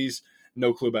rarities,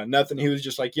 no clue about nothing. He was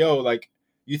just like, yo, like,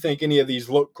 you think any of these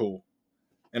look cool?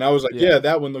 And I was like, yeah,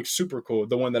 that one looks super cool.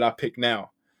 The one that I pick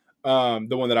now, the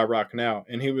one that I rock now.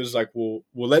 And he was like, well,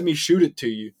 let me shoot it to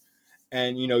you.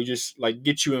 And, just like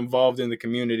get you involved in the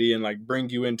community and like bring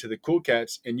you into the cool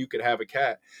cats and you could have a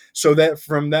cat. So that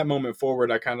from that moment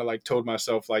forward, I kind of like told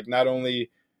myself, like, not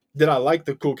only did I like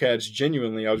the cool cats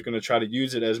genuinely, I was going to try to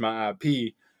use it as my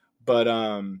IP, but,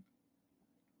 I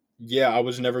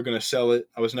was never going to sell it.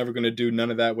 I was never going to do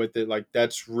none of that with it. Like,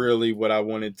 that's really what I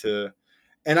wanted to.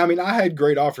 And I mean, I had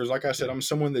great offers. Like I said, I'm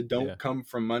someone that don't come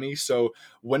from money. So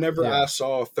whenever I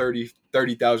saw $30,000,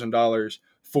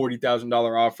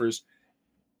 $40,000 offers,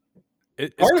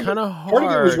 it's kind of hard. Part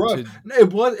of it was rough.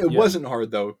 It wasn't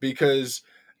hard though, because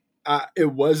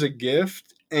it was a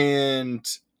gift, and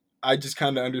I just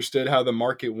kind of understood how the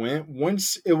market went.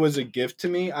 Once it was a gift to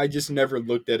me, I just never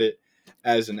looked at it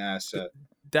as an asset.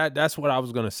 That's what I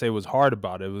was gonna say was hard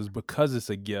about it. It was because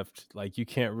it's a gift. Like, you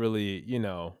can't really, I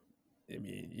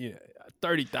mean,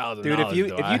 $30,000. Dude, if you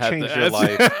change your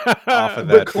life off of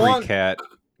that free cat,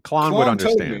 Kalon would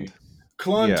understand.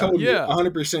 Kalon told me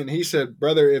 100%. He said,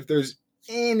 brother, if there's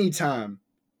any time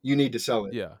you need to sell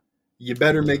it, you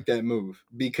better make that move,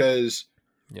 because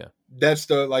that's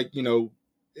the, like,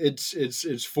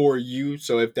 it's for you.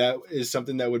 So if that is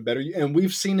something that would better you, and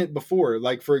we've seen it before,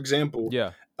 like, for example,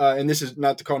 and this is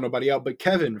not to call nobody out, but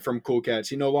Kevin from Cool Cats,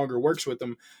 he no longer works with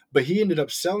them, but he ended up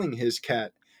selling his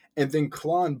cat, and then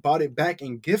Kalon bought it back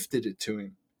and gifted it to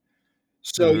him.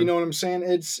 So you know what I'm saying?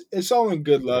 It's all in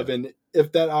good love, and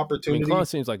if that opportunity, Kalon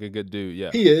seems like a good dude.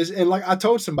 Yeah, he is. And like I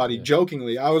told somebody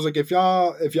jokingly, I was like, if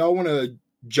y'all want to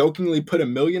jokingly put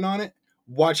 $1 million on it,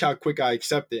 watch how quick I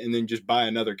accept it, and then just buy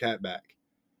another cat back.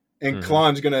 And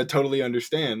Kalon's gonna totally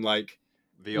understand, like,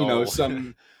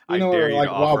 some. I dare you to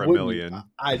offer $1 million.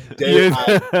 I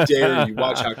dare you.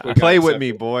 Watch how quick. Play with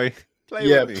me, boy.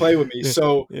 Play with me.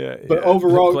 So, but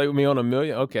overall, play with me on $1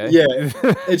 million. Okay. Yeah,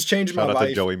 it's changed my life. Shout out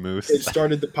to Joey Moose. It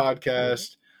started the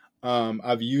podcast.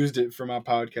 I've used it for my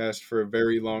podcast for a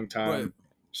very long time.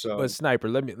 But Sniper,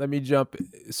 let me jump.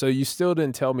 So you still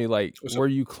didn't tell me, like, were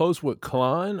you close with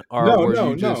Kalon, or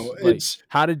no. Like,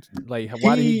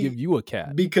 why did he give you a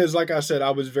cat? Because, like I said,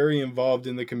 I was very involved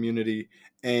in the community.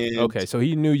 And okay, so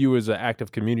he knew you was an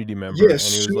active community member, and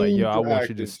he was like, "Yo, I want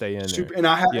you to stay in there." And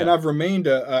I've remained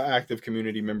a active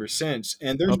community member since.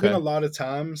 And there's been a lot of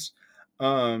times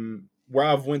where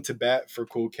I've went to bat for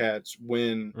Cool Cats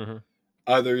when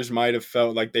others might have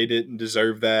felt like they didn't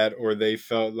deserve that, or they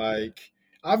felt like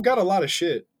I've got a lot of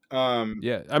shit. I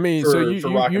mean, so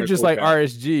you're just like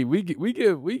RSG. We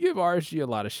give RSG a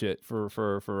lot of shit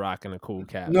for rocking a cool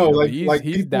cat. No, like he's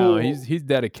people, down. He's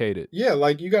dedicated. Yeah,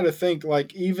 like, you got to think,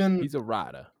 like, even he's a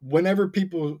rider. Whenever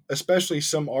people, especially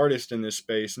some artists in this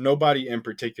space, nobody in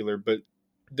particular, but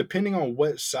depending on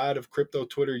what side of crypto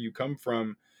Twitter you come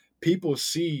from, people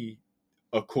see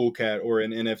a cool cat or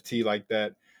an NFT like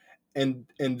that, and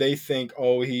they think,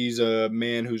 oh, he's a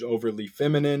man who's overly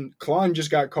feminine. Kalon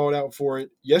just got called out for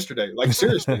it yesterday. Like,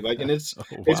 seriously. Like, and it's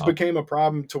became a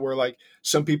problem to where, like,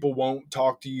 some people won't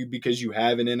talk to you because you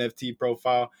have an NFT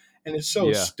profile. And it's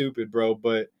so stupid, bro.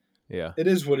 But it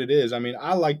is what it is. I mean,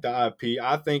 I like the IP.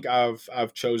 I think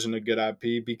I've chosen a good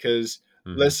IP because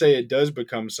let's say it does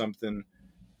become something,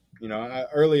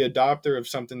 early adopter of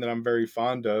something that I'm very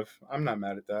fond of. I'm not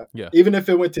mad at that. Yeah. Even if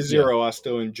it went to zero, I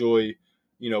still enjoy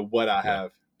what I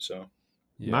have. So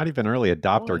not even early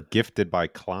adopter, gifted by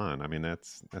Klon. I mean,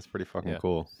 that's pretty fucking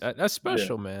cool. That's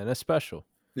special, man. That's special.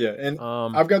 Yeah, and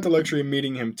I've got the luxury of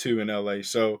meeting him too in LA.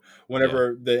 So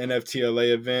whenever the NFT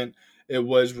LA event, it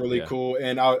was really cool.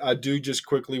 And I do just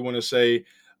quickly want to say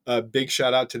a big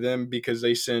shout out to them because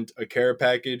they sent a care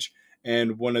package,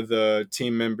 and one of the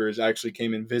team members actually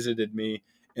came and visited me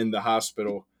in the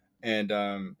hospital, and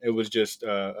it was just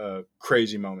a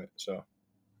crazy moment. So.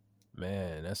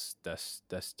 Man, that's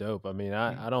dope. I mean,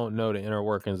 I don't know the inner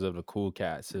workings of the Cool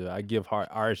Cats. So I give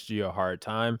RSG a hard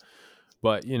time,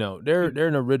 but they're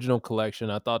an original collection.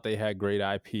 I thought they had great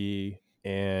IP,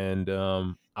 and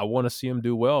I want to see them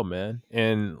do well, man.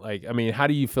 And I mean, how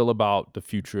do you feel about the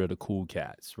future of the Cool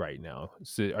Cats right now?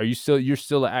 So you're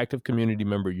still an active community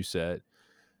member? You said,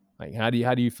 how do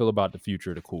you feel about the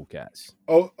future of the Cool Cats?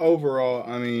 Overall,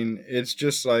 I mean, it's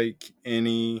just like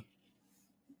any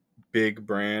big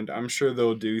brand. I'm sure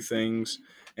they'll do things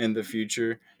in the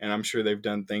future, and I'm sure they've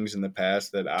done things in the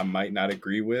past that I might not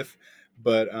agree with,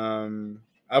 but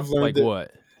I've learned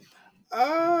what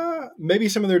maybe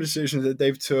some of their decisions that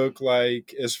they've took,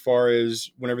 like as far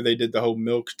as whenever they did the whole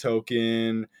milk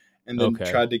token and then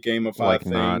tried to gamify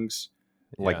things.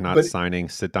 Not signing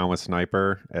Sit Down with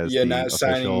Sniper as the not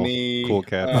official me. Cool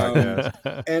Cat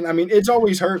podcast. And I mean, it's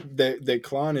always hurt that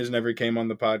Klon has never came on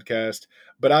the podcast,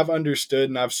 but I've understood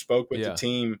and I've spoke with the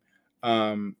team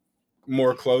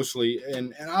more closely,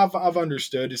 and I've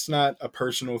understood it's not a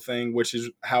personal thing, which is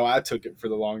how I took it for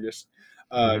the longest.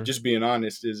 Just being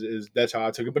honest is that's how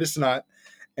I took it, but it's not.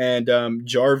 And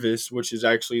Jarvis, which is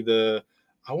actually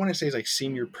I want to say he's like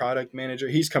senior product manager.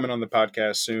 He's coming on the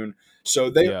podcast soon.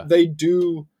 So they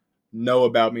do know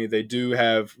about me. They do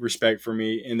have respect for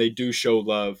me, and they do show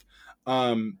love.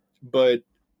 But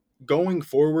going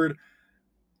forward,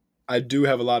 I do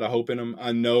have a lot of hope in them.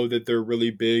 I know that they're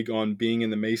really big on being in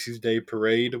the Macy's Day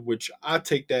Parade, which I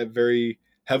take that very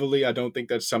heavily. I don't think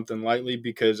that's something lightly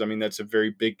because, I mean, that's a very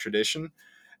big tradition.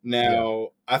 Now,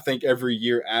 I think every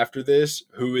year after this,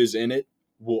 who is in it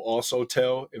will also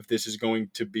tell if this is going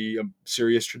to be a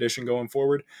serious tradition going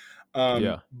forward.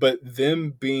 But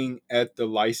them being at the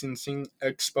licensing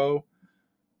expo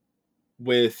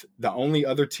with the only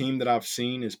other team that I've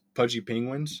seen is Pudgy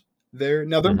Penguins there.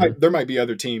 Now there might be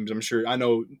other teams. I'm sure. I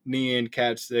know Neon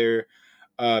Cat's there.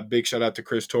 Big shout out to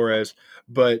Chris Torres.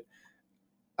 But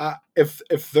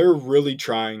if they're really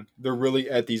trying, they're really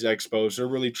at these expos. They're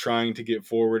really trying to get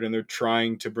forward and they're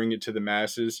trying to bring it to the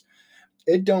masses.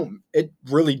 It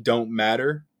really don't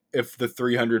matter if the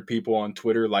 300 people on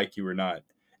Twitter like you or not.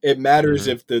 It matters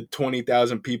if the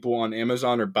 20,000 people on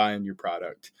Amazon are buying your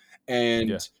product.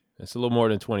 And it's a little more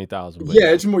than 20,000.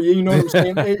 It's more. You know what I'm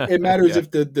saying? It matters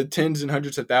if the tens and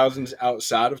hundreds of thousands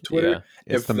outside of Twitter,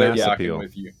 if the they're mass rocking appeal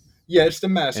with you. Yeah, it's the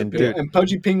mass appeal. And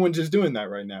Pudgy Penguins is doing that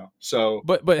right now. So,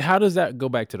 but how does that go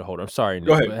back to the holder? I'm sorry, Nick,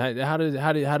 go ahead. But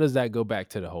how does that go back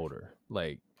to the holder?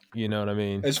 You know what I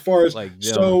mean? As far as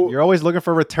so, you're always looking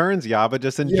for returns, but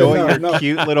just enjoy your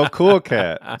cute little Cool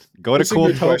Cat. Go to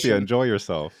Cooltopia, enjoy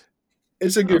yourself.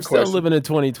 It's a good I'm question. Still living in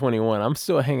 2021. I'm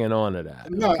still hanging on to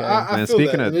that. No, okay? I feel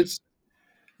that. And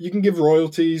you can give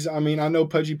royalties. I mean, I know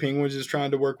Pudgy Penguins is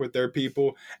trying to work with their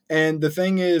people. And the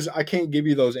thing is, I can't give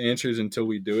you those answers until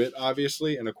we do it,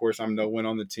 obviously. And of course, I'm no one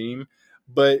on the team.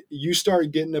 But you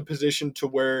start getting a position to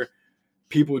where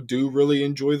people do really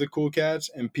enjoy the Cool Cats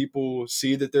and people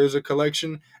see that there's a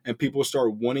collection and people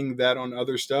start wanting that on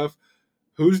other stuff.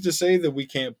 Who's to say that we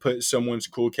can't put someone's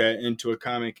Cool Cat into a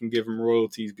comic and give them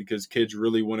royalties because kids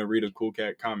really want to read a Cool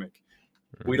Cat comic?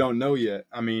 We don't know yet.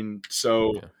 I mean,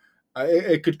 so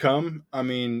it could come. I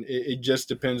mean, it just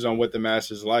depends on what the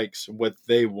masses likes, what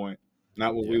they want,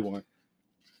 not what we want.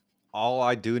 All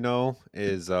I do know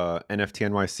is NFT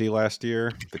NYC last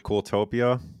year, the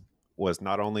Cooltopia, was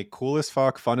not only cool as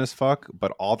fuck, fun as fuck,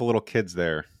 but all the little kids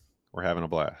there were having a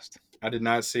blast. I did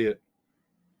not see it.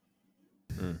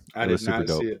 I did not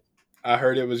see it. I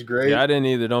heard it was great. Yeah, I didn't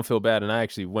either. Don't feel bad. And I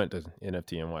actually went to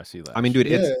NFT NYC last. I mean, dude,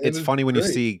 it's funny when you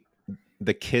see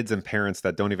the kids and parents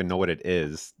that don't even know what it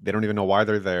is. They don't even know why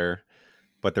they're there,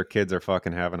 but their kids are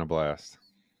fucking having a blast.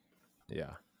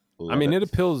 Yeah. I mean, it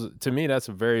appeals to me. That's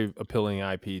a very appealing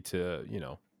IP to,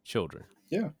 children.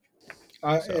 Yeah.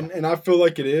 And I feel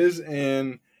like it is.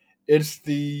 And it's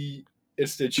the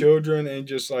children and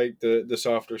just like the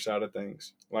softer side of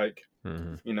things. Like,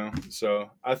 so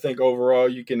I think overall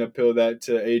you can appeal that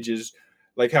to ages,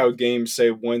 like how games say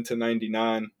 1 to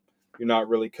 99. You're not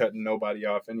really cutting nobody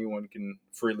off. Anyone can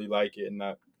freely like it and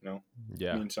not,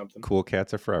 mean something. Cool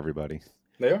Cats are for everybody.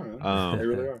 They are. They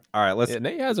really are. All right,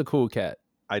 Nate has a Cool Cat.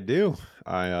 I do.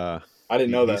 I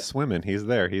didn't know that. He's swimming. He's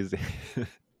there. He's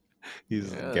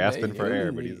He's gasping for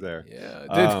air, but he's there.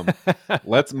 Yeah.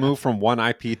 Let's move from one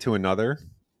IP to another.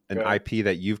 An Okay. IP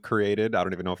that you've created. I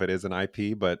don't even know if it is an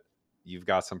IP, but you've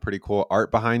got some pretty cool art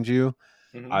behind you.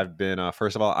 Mhm. I've been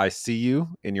first of all, I see you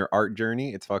in your art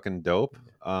journey. It's fucking dope.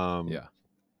 Yeah.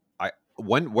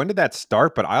 When did that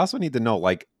start? But I also need to know,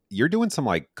 like, you're doing some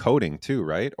like coding too,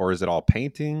 right? Or is it all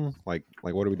painting? Like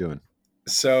what are we doing?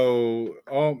 So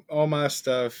all my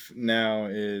stuff now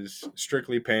is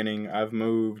strictly painting. I've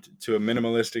moved to a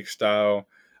minimalistic style.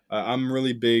 I'm a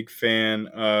really big fan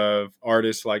of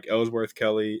artists like Ellsworth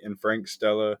Kelly and Frank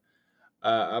Stella.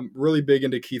 I'm really big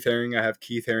into Keith Haring. I have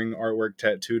Keith Haring artwork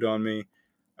tattooed on me.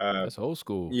 That's old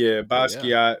school. Yeah, But yeah.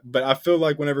 Basquiat. But I feel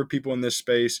like whenever people in this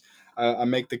space, I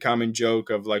make the common joke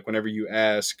of like whenever you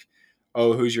ask,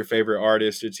 "Oh, who's your favorite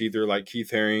artist?" It's either like Keith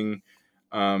Haring,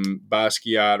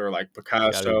 Basquiat, or like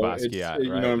Picasso. Basquiat, You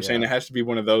know what I'm saying? yeah. It has to be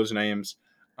one of those names.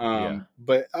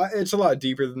 But it's a lot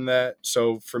deeper than that.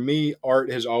 So for me,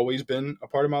 art has always been a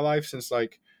part of my life since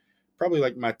like probably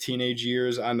like my teenage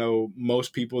years. I know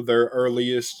most people their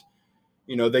earliest,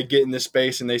 they get in this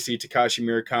space and they see Takashi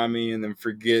Murakami and then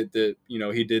forget that,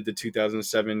 he did the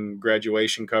 2007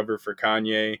 graduation cover for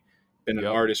Kanye, been an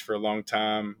artist for a long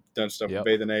time, done stuff with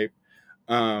Bathe and Ape.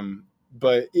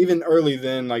 But even early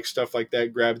then, like stuff like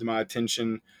that grabbed my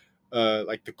attention.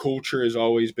 Like the culture has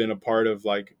always been a part of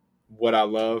like what I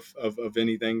love of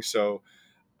anything. So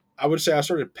I would say I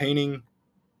started painting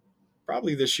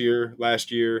probably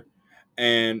last year.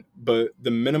 But the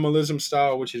minimalism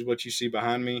style, which is what you see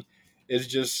behind me, is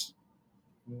just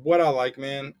what I like,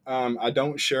 man. I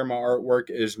don't share my artwork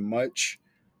as much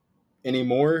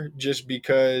anymore just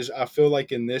because I feel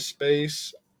like in this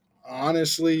space,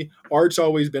 honestly, art's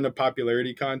always been a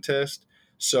popularity contest.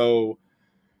 So,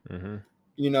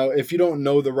 if you don't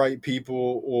know the right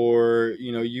people or,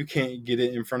 you can't get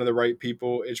it in front of the right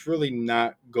people, it's really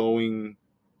not going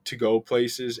to go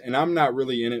places. And I'm not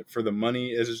really in it for the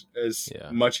money as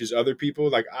much as other people.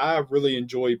 Like I really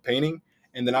enjoy painting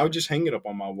and then I would just hang it up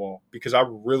on my wall because I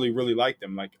really, really like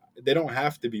them. Like they don't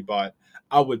have to be bought.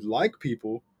 I would like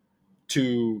people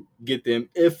to get them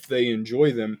if they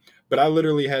enjoy them. But I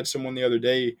literally had someone the other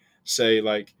day say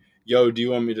like, "Yo, do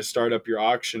you want me to start up your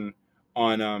auction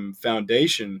on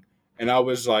Foundation?" And I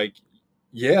was like,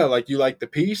 "Yeah, like you like the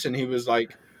piece?" And he was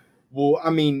like, "Well, I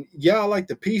mean, yeah, I like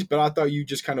the piece, but I thought you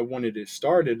just kind of wanted it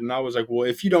started." And I was like, "Well,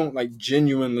 if you don't like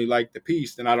genuinely like the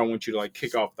piece, then I don't want you to like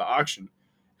kick off the auction.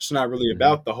 It's not really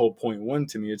about the whole point one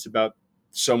to me. It's about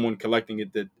someone collecting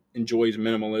it that enjoys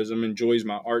minimalism, enjoys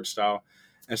my art style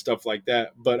and stuff like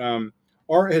that." But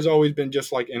art has always been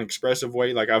just like an expressive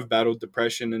way. Like I've battled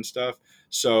depression and stuff.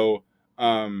 So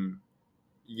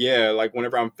yeah, like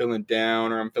whenever I'm feeling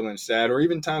down or I'm feeling sad or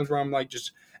even times where I'm like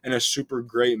just in a super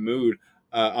great mood,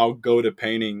 I'll go to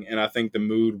painting and I think the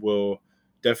mood will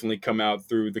definitely come out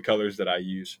through the colors that I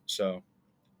use. So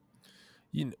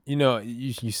you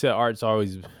said art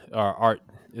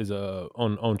is a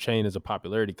on chain is a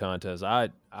popularity contest.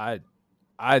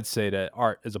 I'd say that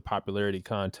art is a popularity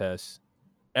contest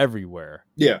everywhere.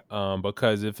 Yeah.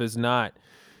 Because if it's not,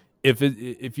 if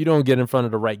you don't get in front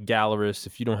of the right gallerists,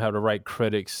 if you don't have the right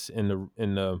critics in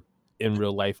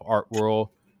real life art world,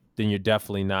 then you're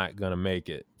definitely not gonna make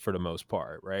it for the most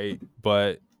part, right?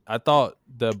 But I thought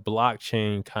the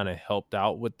blockchain kind of helped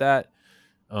out with that,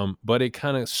 but it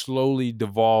kind of slowly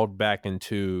devolved back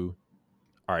into,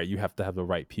 all right, you have to have the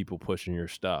right people pushing your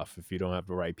stuff. If you don't have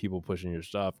the right people pushing your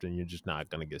stuff, then you're just not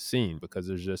gonna get seen because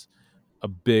there's just a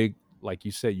big, like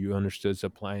you said, you understood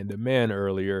supply and demand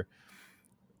earlier.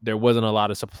 There wasn't a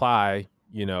lot of supply,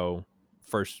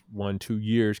 first 1-2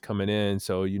 years coming in.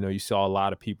 So, you saw a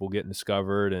lot of people getting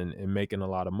discovered and making a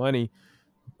lot of money,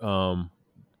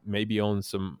 maybe on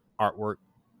some artwork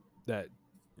that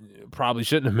probably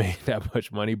shouldn't have made that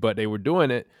much money, but they were doing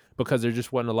it because there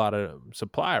just wasn't a lot of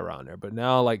supply around there. But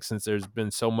now, like, since there's been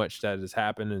so much that has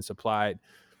happened and supplied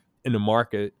in the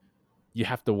market, you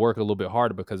have to work a little bit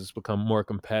harder because it's become more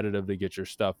competitive to get your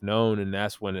stuff known. And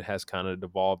that's when it has kind of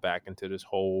devolved back into this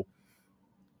whole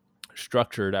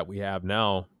structure that we have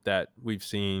now that we've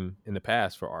seen in the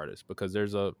past for artists, because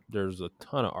there's a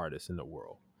ton of artists in the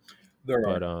world. There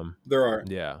are.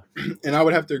 Yeah. And I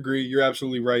would have to agree. You're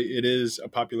absolutely right. It is a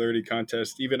popularity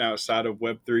contest, even outside of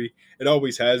Web3. It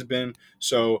always has been.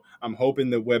 So I'm hoping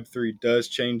that Web3 does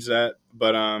change that.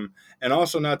 But and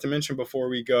also not to mention before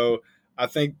we go, I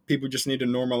think people just need to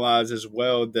normalize as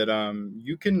well that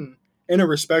you can, in a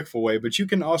respectful way, but you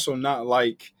can also not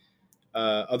like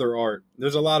other art.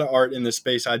 There's a lot of art in this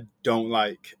space I don't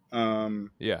like.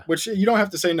 Which you don't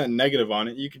have to say nothing negative on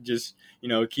it. You could just,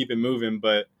 keep it moving.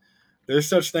 But there's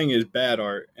such thing as bad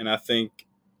art, and I think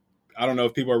I don't know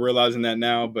if people are realizing that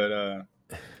now, but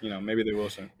maybe they will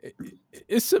soon.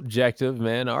 It's subjective,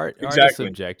 man. Art is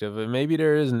subjective, and maybe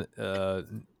there isn't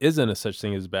a such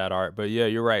thing as bad art. But yeah,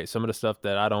 you're right. Some of the stuff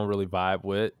that I don't really vibe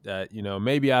with, that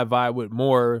maybe I vibe with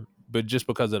more, but just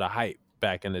because of the hype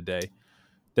back in the day,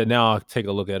 that now I'll take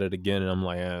a look at it again and I'm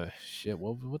like, shit,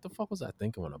 what the fuck was I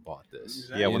thinking when I bought this?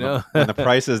 Exactly. Yeah, when the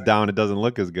price is down, it doesn't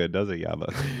look as good, does it, Yaba?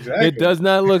 Exactly. It does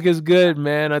not look as good,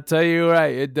 man. I tell you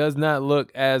right, it does not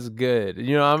look as good.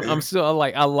 I'm still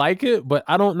like, I like it, but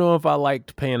I don't know if I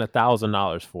liked paying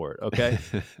 $1,000 for it. Okay,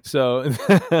 so.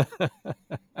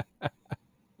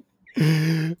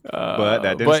 But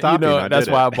that didn't stop you. That's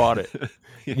why I bought it.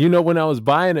 When I was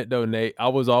buying it though, Nate, I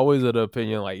was always of the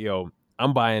opinion like, yo,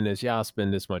 I'm buying this. Yeah, I'll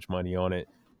spend this much money on it,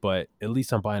 but at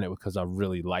least I'm buying it because I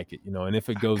really like it, And if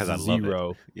it goes to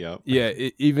zero,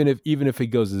 even if it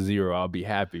goes to zero, I'll be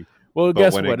happy. Well,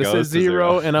 guess what? It says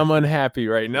zero, and I'm unhappy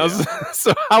right now. Yeah.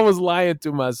 So I was lying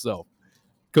to myself,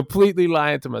 completely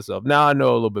lying to myself. Now I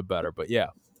know a little bit better, but yeah.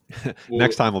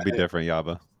 Next time will be different,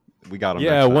 Yaba. We got him.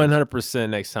 Yeah, 100%.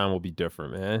 Next time will be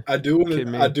different, man. I do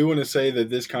want to say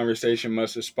that this conversation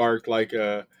must have sparked like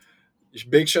a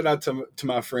big shout out to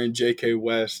my friend J.K.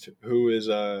 West, who is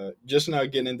just now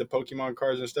getting into Pokemon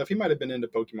cards and stuff. He might have been into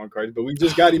Pokemon cards, but we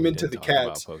just got him into the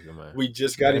cats. We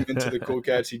just got him into the cool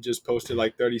cats. He just posted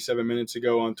like 37 minutes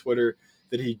ago on Twitter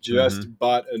that he just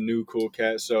bought a new cool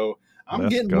cat. So I'm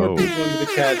getting more people into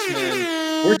the cats, man.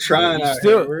 We're trying out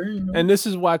here. And this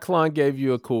is why Klon gave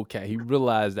you a cool cat. He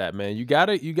realized that, man. You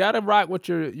gotta rock with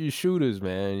your shooters,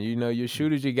 man. Your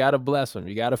shooters, you gotta bless them.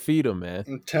 You gotta feed them, man.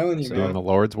 I'm telling you, man. Doing the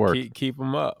Lord's work. Keep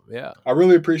them up, yeah. I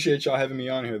really appreciate y'all having me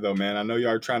on here, though, man. I know y'all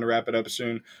are trying to wrap it up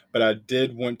soon, but I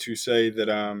did want to say that,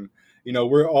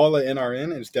 we're all at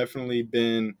NRN. It's definitely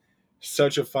been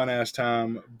such a fun ass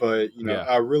time, but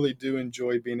I really do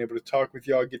enjoy being able to talk with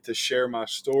y'all, get to share my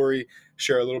story,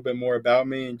 share a little bit more about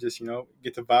me, and just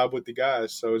get to vibe with the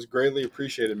guys. So it's greatly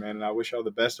appreciated, man, and I wish y'all the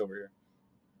best over here.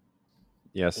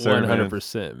 Yes, sir.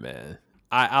 100%, man.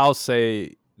 I'll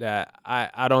say that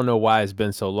I don't know why it's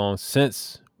been so long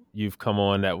since you've come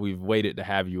on that we've waited to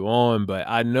have you on, but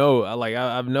I know, like,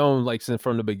 I've known, like, since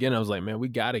from the beginning, I was like, man, we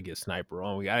got to get Sniper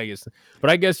on. But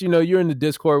I guess, you're in the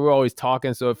Discord, we're always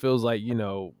talking, so it feels like,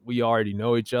 we already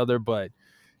know each other, but,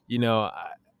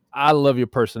 I love your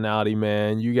personality,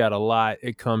 man. You got a lot.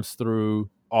 It comes through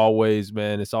always,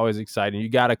 man. It's always exciting. You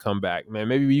got to come back, man.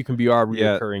 Maybe you can be our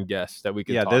recurring guest that we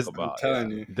can talk about. I'm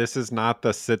telling you. This is not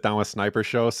the Sit Down with Sniper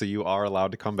show, so you are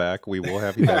allowed to come back. We will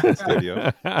have you back in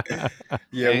studio.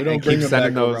 We don't bring them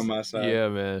back over on my side. Yeah,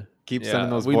 man. Keep sending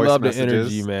those we voice love messages. The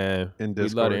energy, man. In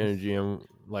Discord. We love the energy, and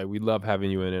like we love having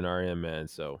you in NRN, man.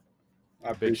 So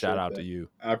big shout out to you.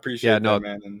 I appreciate that,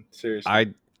 man. And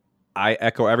seriously. I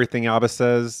echo everything Yaba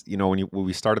says. When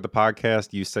we started the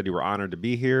podcast, you said you were honored to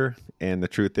be here. And the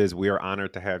truth is, we are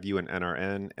honored to have you in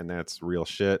NRN, and that's real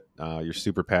shit. You're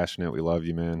super passionate. We love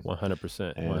you, man.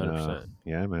 100%. 100%.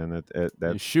 Yeah, man.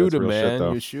 You shooter,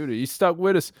 man. You shooter. You stuck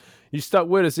with us.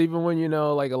 Even when,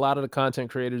 like a lot of the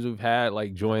content creators we've had,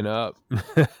 like, join up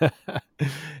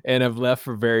and have left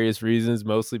for various reasons,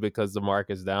 mostly because the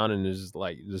market's down. And it's just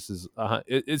like,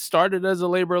 it started as a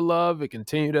labor of love. It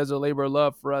continued as a labor of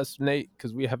love for us, Nate,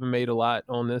 because we haven't made a lot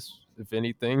on this, if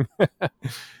anything.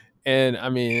 And I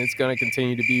mean, it's going to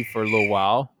continue to be for a little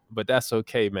while, but that's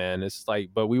okay, man. It's like,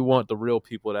 but we want the real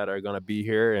people that are going to be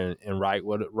here and rock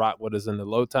what is in the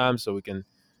low times, so we can,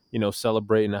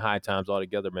 celebrate in the high times all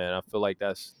together, man. I feel like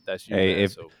that's you. Hey, man,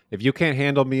 if you can't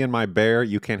handle me and my bear,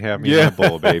 you can't have me in my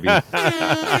bull, baby.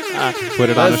 Put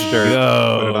it on a shirt.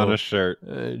 Put it on a shirt.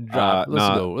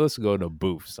 Let's go to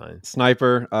booth, son.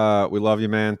 Sniper, we love you,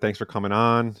 man. Thanks for coming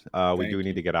on. We do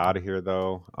need to get out of here,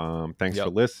 though. Thanks for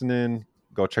listening.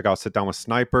 Go check out Sit Down with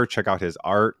Sniper. Check out his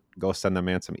art. Go send the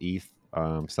man some ETH.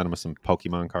 Send him some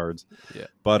Pokemon cards. Yeah,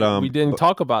 but we didn't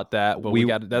talk about that. But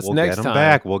that's we'll next get him time.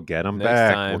 Back. We'll get him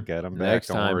back. We'll get him back. Next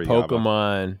time,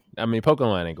 Pokemon. I mean,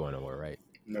 Pokemon ain't going nowhere, right?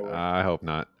 No way. I hope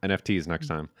not. NFTs next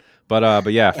time. But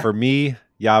yeah, for me,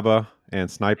 Yaba, and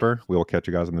Sniper, we will catch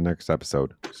you guys in the next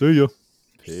episode. See ya.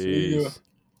 Peace.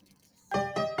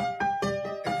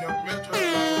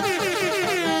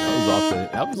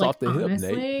 That was off the hip,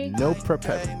 Nate. No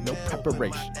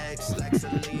preparation.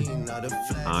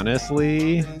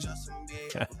 Honestly,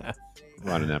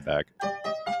 running that back.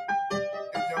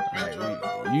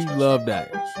 Right, you love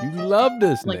that. You love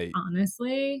this, like, Nate.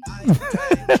 Honestly.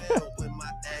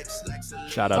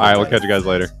 Shout out. All right, we'll catch you guys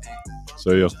later.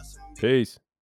 See ya. Peace.